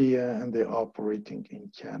from India and they're operating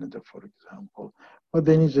in Canada, for example. But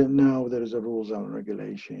then now there is a rules and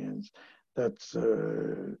regulations that's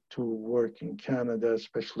to work in Canada,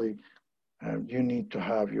 especially you need to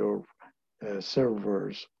have your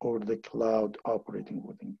servers or the cloud operating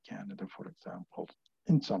within Canada, for example,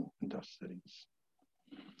 in some industries.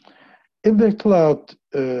 In the cloud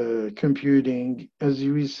computing, as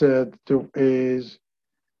we said, there is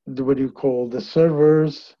what you call the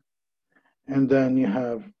servers, and then you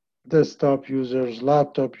have desktop users,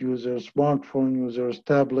 laptop users, smartphone users,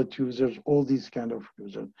 tablet users, all these kind of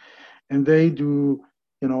users. And they do,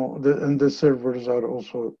 and the servers are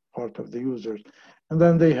also part of the users. And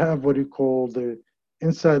then they have what you call the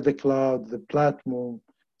inside the cloud, the platform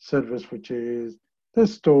service, which is the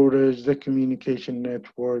storage, the communication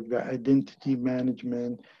network, the identity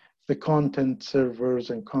management, the content servers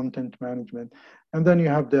and content management. And then you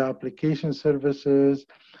have the application services,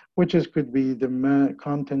 which could be the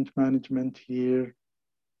content management here.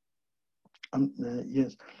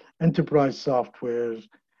 Yes, enterprise softwares.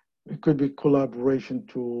 It could be collaboration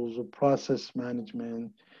tools or process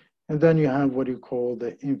management. And then you have what you call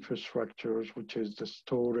the infrastructures, which is the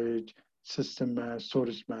storage,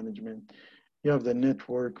 storage management. You have the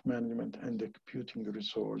network management and the computing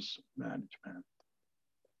resource management.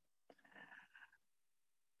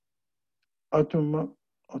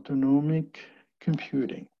 Autonomic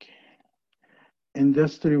computing.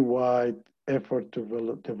 Industry-wide effort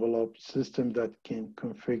to develop systems that can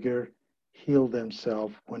configure, heal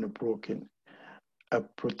themselves when broken,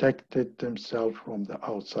 protected themselves from the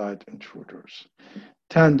outside intruders.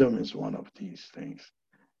 Tandem is one of these things.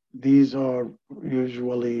 These are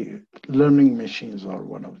usually learning machines are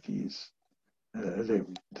one of these. The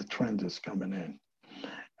trend is coming in.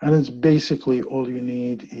 And it's basically all you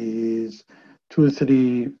need is 2 or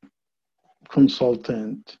 3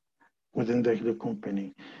 consultants within the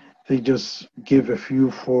company. They just give a few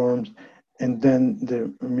forms, and then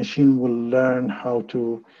the machine will learn how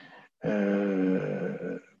to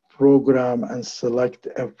program and select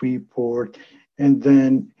a report, and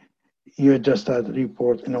then you adjust that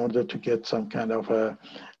report in order to get some kind of a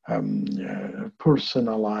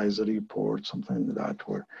personalized report, something like that.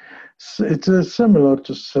 Where so it's similar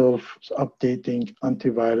to self-updating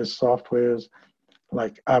antivirus softwares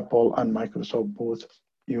like Apple and Microsoft both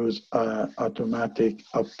use automatic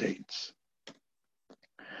updates.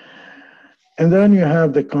 And then you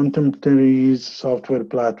have the contemporary software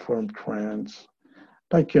platform trends,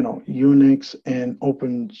 like Unix and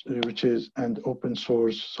open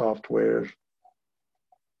source software,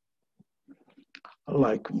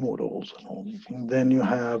 like Moodles and all these things. Then you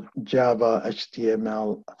have Java,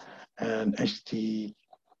 HTML, and HTML5.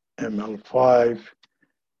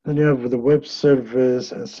 Then you have the web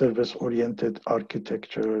service and service-oriented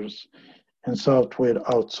architectures and software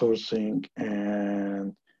outsourcing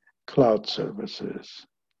and cloud services.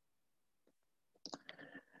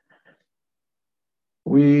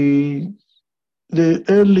 The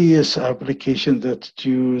earliest application that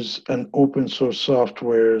use an open source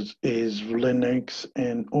software is Linux,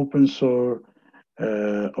 and open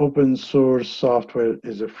source software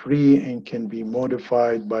is free and can be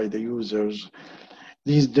modified by the users.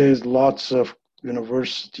 These days, lots of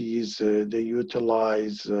universities, they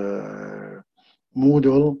utilize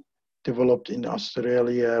Moodle, developed in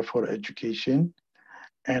Australia for education,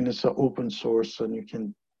 and it's an open source, and you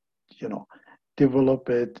can, develop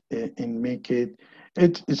it and make it.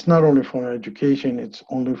 It's not only for education; it's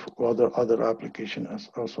only for other applications.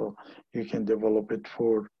 Also, you can develop it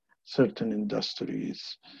for certain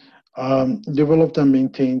industries. Developed and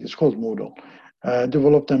maintained. It's called Moodle.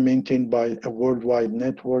 developed and maintained by a worldwide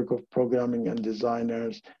network of programming and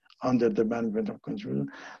designers under the management of consumers.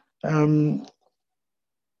 Um,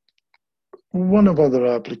 One of other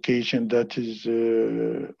application that is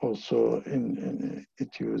also in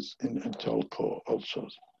it used in telco also.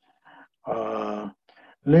 Uh,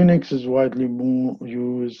 Linux is widely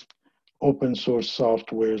used open source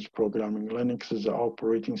softwares programming. Linux is an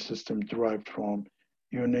operating system derived from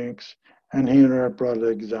Unix. And here I brought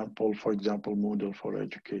an example, for example, Moodle for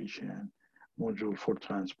education, Moodle for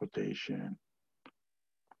transportation,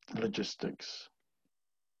 logistics.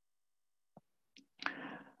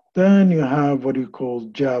 Then you have what you call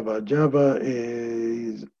Java. Java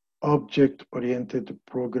is object-oriented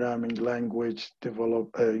programming language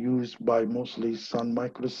used by mostly Sun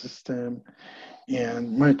Microsystem,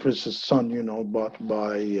 and Microsoft Sun, bought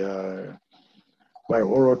by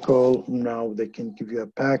Oracle. Now they can give you a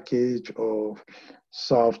package of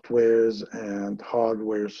softwares and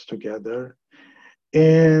hardwares together.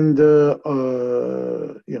 And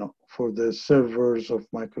for the servers of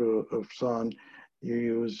Sun, you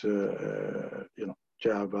use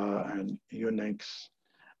Java and Unix.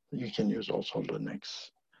 You can use also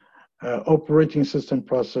Linux. Operating system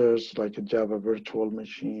processors like a Java virtual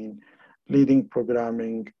machine, leading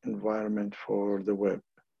programming environment for the web.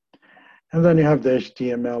 And then you have the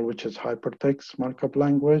HTML, which is hypertext markup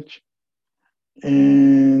language,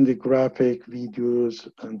 and the graphic, videos,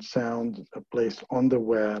 and sound are placed on the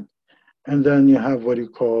web. And then you have what you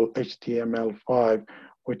call HTML5,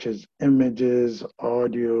 which is images,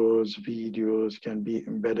 audios, videos can be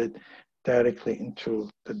embedded directly into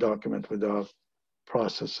the document without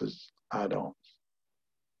processes at all.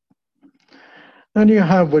 Then you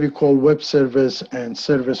have what you call web service and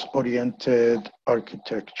service-oriented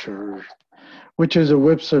architecture, which is a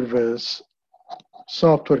web service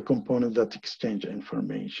software component that exchange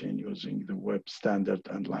information using the web standard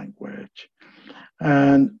and language.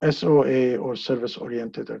 And SOA, or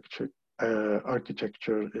service-oriented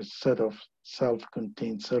architecture, is a set of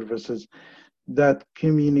self-contained services that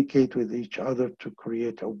communicate with each other to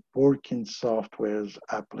create a working software's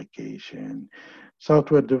application.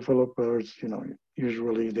 Software developers,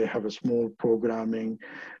 usually they have a small programming.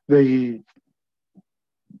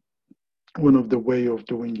 One of the way of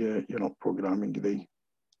doing, programming, they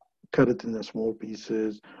cut it into small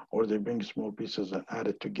pieces, or they bring small pieces and add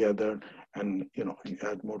it together, and you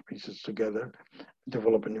add more pieces together,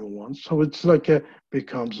 develop a new one. So it's like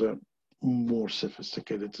becomes a more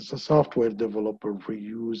sophisticated. It's a software developer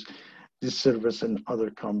reuse this service and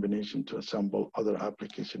other combination to assemble other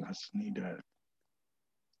application as needed.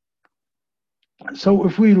 So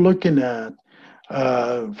if we're looking at,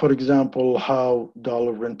 for example, how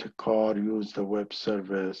Dollar Rent a Car use the web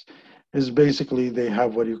service, is basically they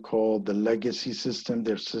have what you call the legacy system.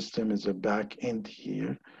 Their system is a back end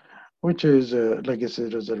here, which is a legacy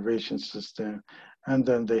reservation system. And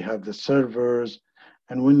then they have the servers.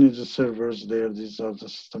 And when the servers there, these are the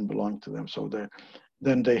system belong to them. So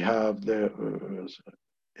then they have the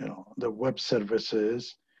web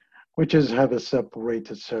services, which is have a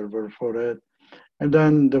separated server for it. And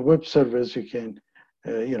then the web service, you can,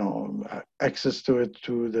 access to it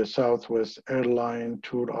to the Southwest Airline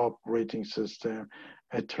tour operating system,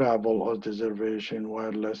 a travel or reservation,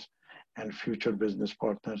 wireless, and future business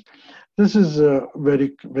partners. This is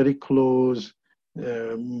very, very close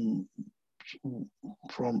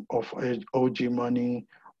from of OG Money.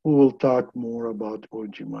 We will talk more about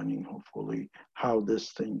OG Money, hopefully, how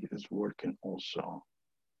this thing is working also.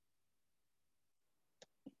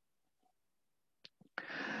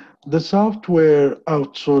 The software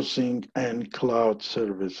outsourcing and cloud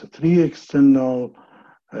service, three external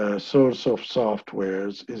source of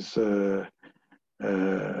softwares is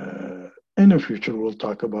in the future we'll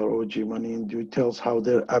talk about OG Money in details how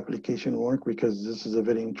their application work, because this is a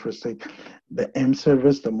very interesting. The M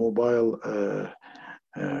service, the mobile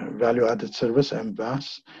value added service,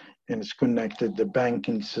 MVAS, and it's connected the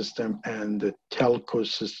banking system and the telco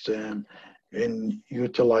system in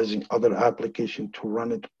utilizing other application to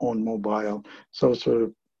run it on mobile. So it's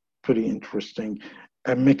pretty interesting,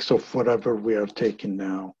 a mix of whatever we are taking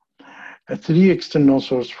now. A three external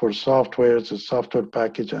source for software is a software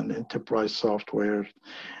package and enterprise software.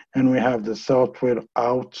 And we have the software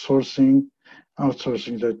outsourcing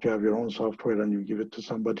that you have your own software and you give it to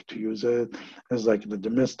somebody to use it. It's like the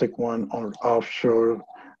domestic one or offshore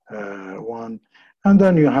one. And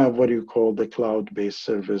then you have what you call the cloud-based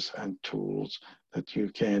service and tools that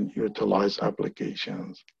you can utilize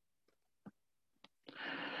applications.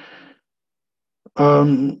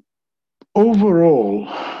 Overall,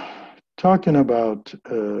 talking about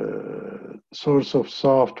source of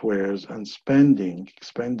softwares and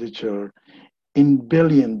expenditure in $1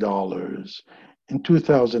 billion. In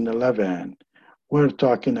 2011, we're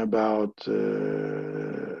talking about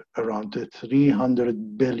around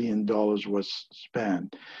 $300 billion was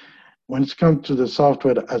spent. When it's come to the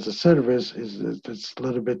software as a service, it's a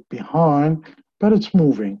little bit behind, but it's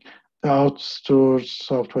moving. The outsourced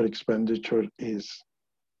software expenditure is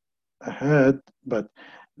ahead, but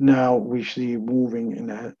now we see moving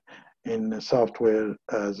in software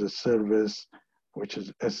as a service, which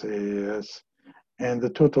is SaaS, and the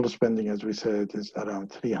total spending, as we said, is around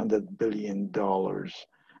 $300 billion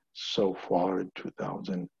so far in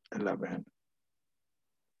 2011.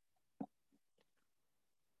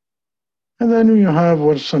 And then you have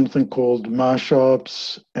what's something called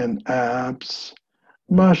mashups and apps.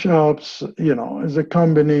 Mashups, is a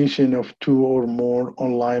combination of two or more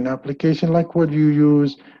online applications, like what you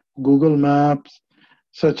use, Google Maps,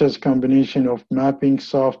 such as combination of mapping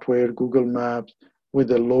software, Google Maps, with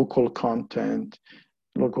the local content.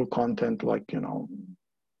 Local content, like,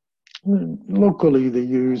 locally they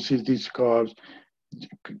use these cars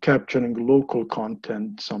capturing local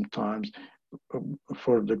content sometimes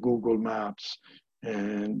for the Google Maps,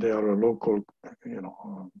 and they are a local,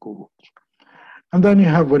 Google. And then you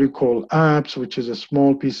have what you call apps, which is a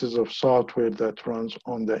small pieces of software that runs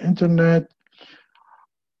on the internet,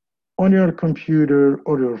 on your computer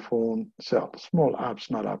or your phone. So small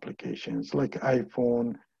apps, not applications, like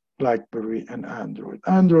iPhone, BlackBerry, and Android.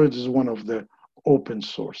 Android is one of the open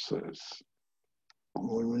sources.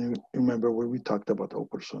 When you remember when we talked about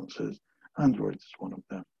open sources, Android is one of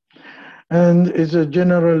them. And is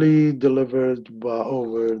generally delivered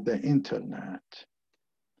over the internet.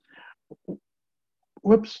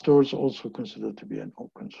 Web stores also considered to be an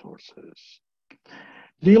open sources.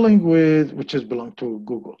 Dealing with, which is belong to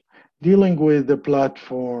Google, dealing with the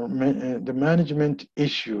platform, the management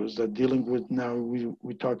issues that dealing with now,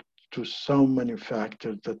 we talked to so many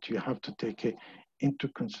factors that you have to take into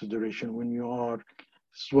consideration when you are,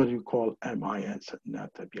 this is what you call MIS,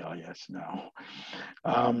 not the BIS now.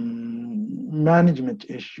 Management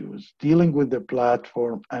issues, dealing with the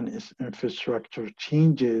platform and its infrastructure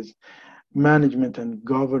changes, management and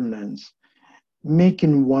governance,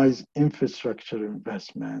 making wise infrastructure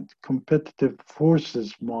investment, competitive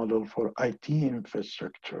forces model for IT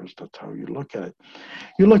infrastructures. That's how you look at it.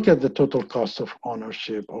 You look at the total cost of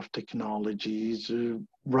ownership of technologies.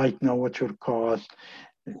 Right now, what's your cost?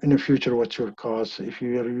 In the future, what's your cost? If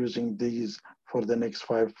you are using these for the next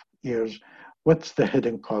 5 years, what's the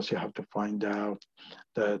hidden cost? You have to find out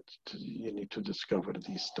that you need to discover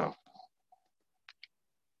these stuff.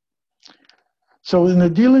 So in the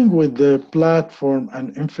dealing with the platform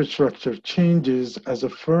and infrastructure changes as a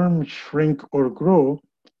firm shrink or grow,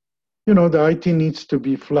 the IT needs to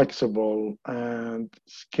be flexible and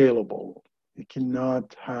scalable. You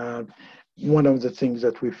cannot have one of the things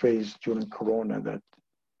that we faced during Corona, that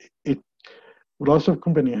it lots of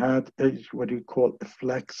company had what you call a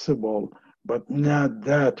flexible, but not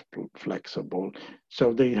that flexible.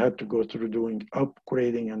 So they had to go through doing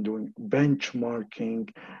upgrading and doing benchmarking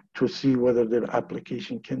to see whether their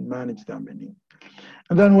application can manage that many.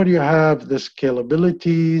 And then when you have the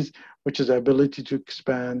scalabilities, which is the ability to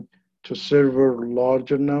expand to serve a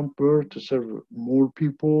larger number, to serve more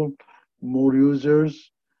people, more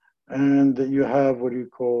users. And you have what you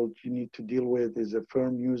need to deal with is a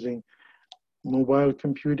firm using mobile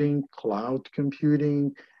computing, cloud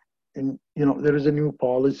computing, and there is a new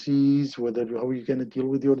policies, whether how you're going to deal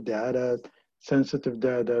with your data, sensitive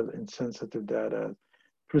data, insensitive data,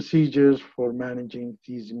 procedures for managing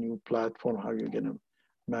these new platform, how you're going to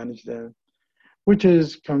manage them, which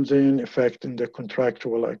comes in effect in the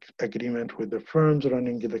contractual agreement with the firms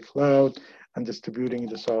running the cloud and distributing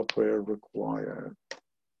the software required.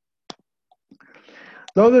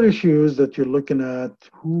 The other issue is that you're looking at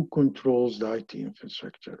who controls the IT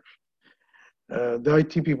infrastructure. The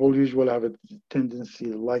IT people usually have a tendency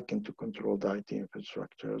liking to control the IT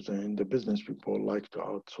infrastructures, and the business people like to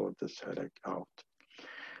outsource this headache out.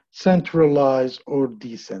 Centralize or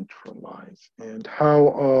decentralize, and how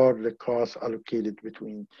are the costs allocated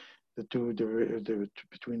between the two,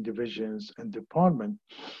 between divisions and department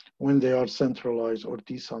when they are centralized or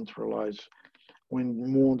decentralized,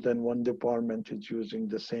 when more than one department is using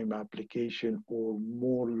the same application or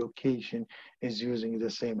more location is using the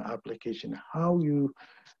same application, how you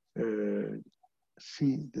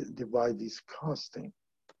divide these costing.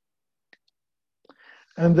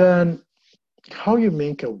 And then how you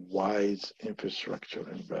make a wise infrastructure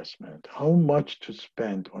investment, how much to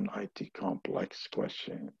spend on IT complex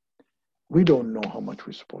question. We don't know how much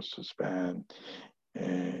we're supposed to spend.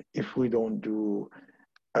 if we don't do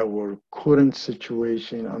our current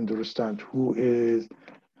situation, understand who is,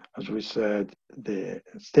 as we said, the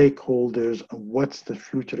stakeholders, and what's the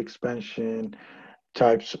future expansion,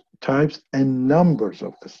 types and numbers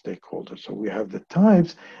of the stakeholders. So we have the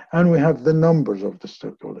types and we have the numbers of the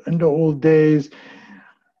stakeholders. In the old days,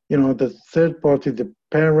 the third party, the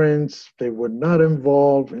parents, they were not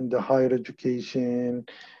involved in the higher education.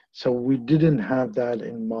 So we didn't have that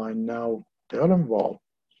in mind. Now they're involved.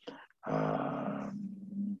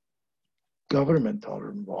 Um, Government are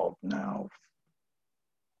involved now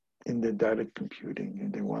in the direct computing,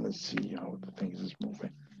 and they want to see how the things is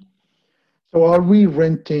moving. So are we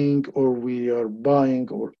renting or we are buying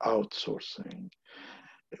or outsourcing?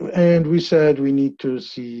 And we said we need to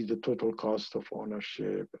see the total cost of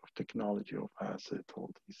ownership, of technology, of asset,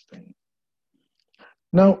 all these things.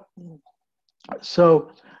 Now,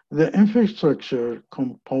 so the infrastructure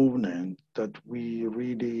component that we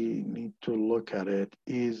really need to look at it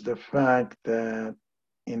is the fact that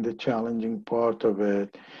in the challenging part of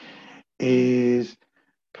it is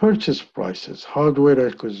purchase prices, hardware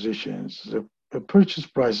acquisitions, the purchase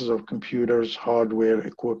prices of computers, hardware,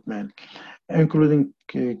 equipment, including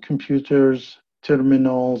computers,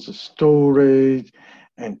 terminals, storage,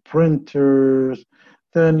 and printers.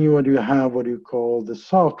 Then you have what you call the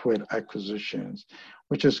software acquisitions,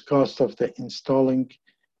 which is cost of the installing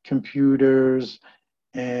computers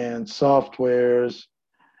and softwares.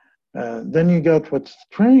 Then you got what's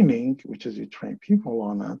training, which is you train people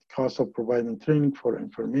on it, cost of providing training for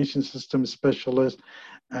information system specialists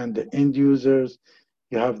and the end users.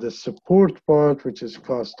 You have the support part, which is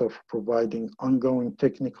cost of providing ongoing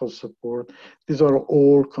technical support. These are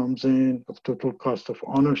all comes in of total cost of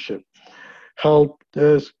ownership. Help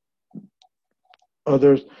desk,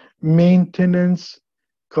 others, maintenance,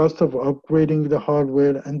 cost of upgrading the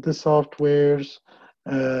hardware and the softwares,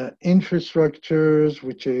 infrastructures,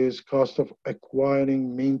 which is cost of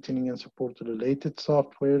acquiring, maintaining, and support related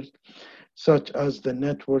softwares, such as the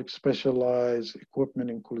network specialized equipment,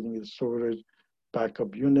 including the storage,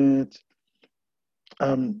 backup units,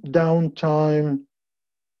 downtime,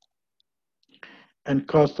 and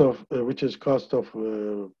cost of, which is cost of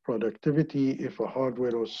productivity if a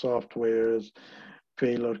hardware or softwares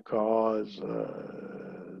failure cause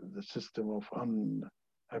the system of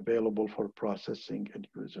unavailable for processing and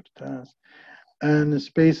user tasks, and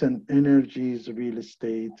space and energies, real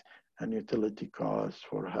estate, and utility costs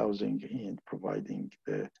for housing and providing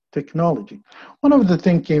the technology. One of the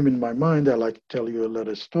things came in my mind, I like to tell you a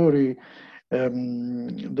little story.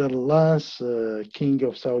 The last king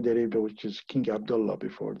of Saudi Arabia, which is King Abdullah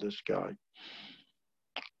before this guy,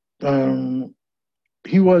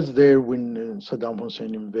 he was there when Saddam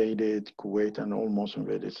Hussein invaded Kuwait and almost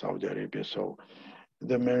invaded Saudi Arabia. So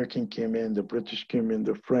the American came in, the British came in,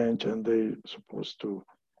 the French, and they supposed to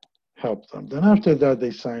help them. Then after that, they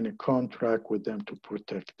signed a contract with them to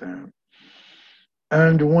protect them.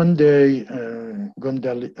 And one day, the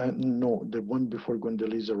one before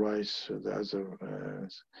Condoleezza Rice, as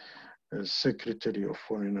a Secretary of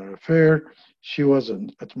Foreign Affairs, she was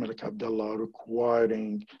at Malik Abdullah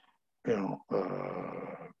requiring,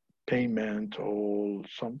 payment or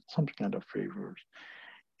some kind of favors.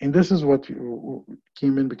 And this is what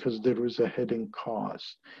came in because there was a hidden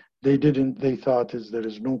cost. They thought is there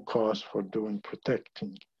is no cost for doing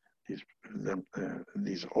protecting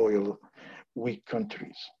these oil weak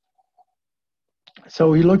countries.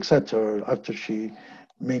 So he looks at her after she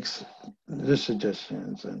makes the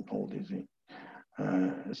suggestions and all these things.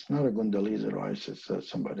 It's not a Condoleezza Rice, it's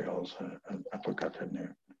somebody else. I forgot her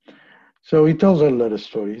name. So he tells her a little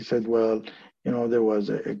story. He said, well, there was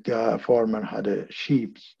a guy, a farmer had a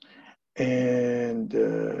sheep, and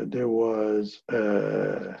there was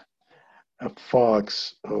a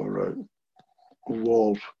fox or a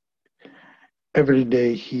wolf. Every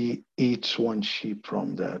day he eats one sheep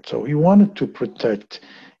from that. So he wanted to protect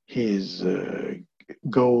his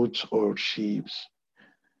goats or sheep.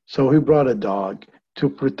 So he brought a dog to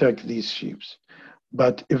protect these sheep.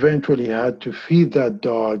 But eventually he had to feed that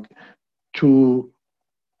dog 2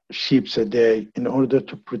 sheep a day in order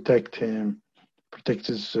to protect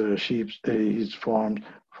his sheep, his farm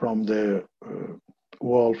from the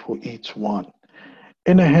wolf who eats one.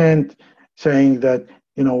 In a hand, saying that,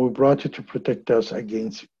 we brought you to protect us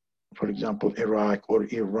against, for example, Iraq or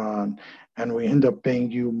Iran, and we end up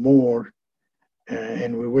paying you more.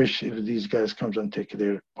 And we wish if these guys comes and take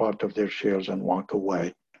their part of their shares and walk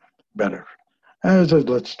away, better. As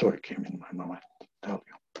that story came in my mind, tell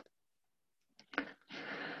you.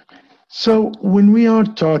 So when we are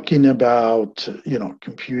talking about,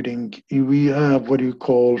 computing, we have what you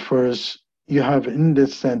call first, you have in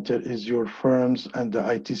this center is your firms and the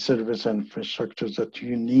IT service and infrastructures that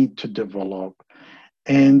you need to develop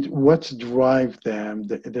and what's drive them.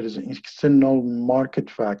 There is an external market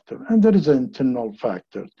factor and there is an internal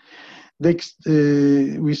factor.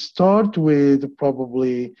 We start with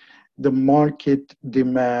probably the market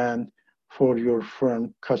demand for your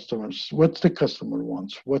firm customers. What's the customer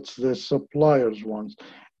wants? What's the suppliers wants?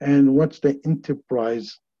 And what's the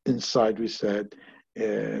enterprise inside? We said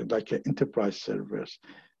like an enterprise service.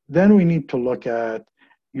 Then we need to look at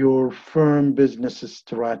your firm business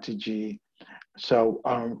strategy. So,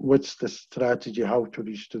 what's the strategy? How to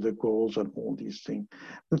reach to the goals and all these things.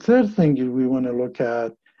 The third thing is we want to look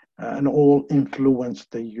at and all influence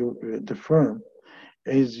the firm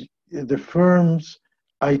is the firm's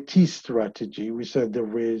IT strategy. We said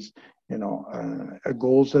there is, a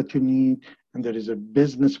goals that you need, and there is a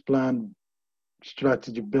business plan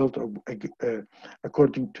strategy built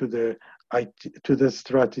according to the to the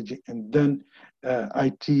strategy, and then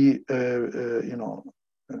IT,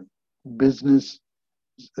 business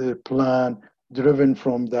plan driven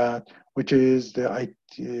from that, which is the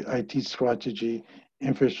IT strategy,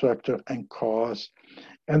 infrastructure, and cost.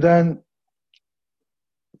 And then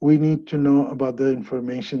we need to know about the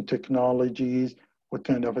information technologies, what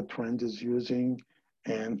kind of a trend is using,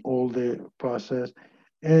 and all the process,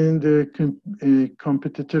 and the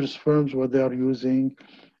competitors firms, what they are using,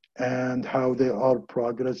 and how they are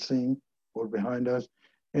progressing or behind us.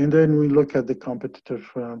 And then we look at the competitor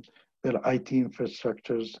firms, their IT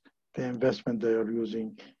infrastructures, the investment they are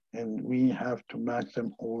using, and we have to match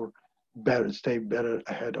them or better, stay better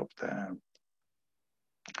ahead of them.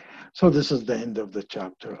 So this is the end of the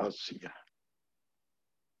chapter. I'll see you.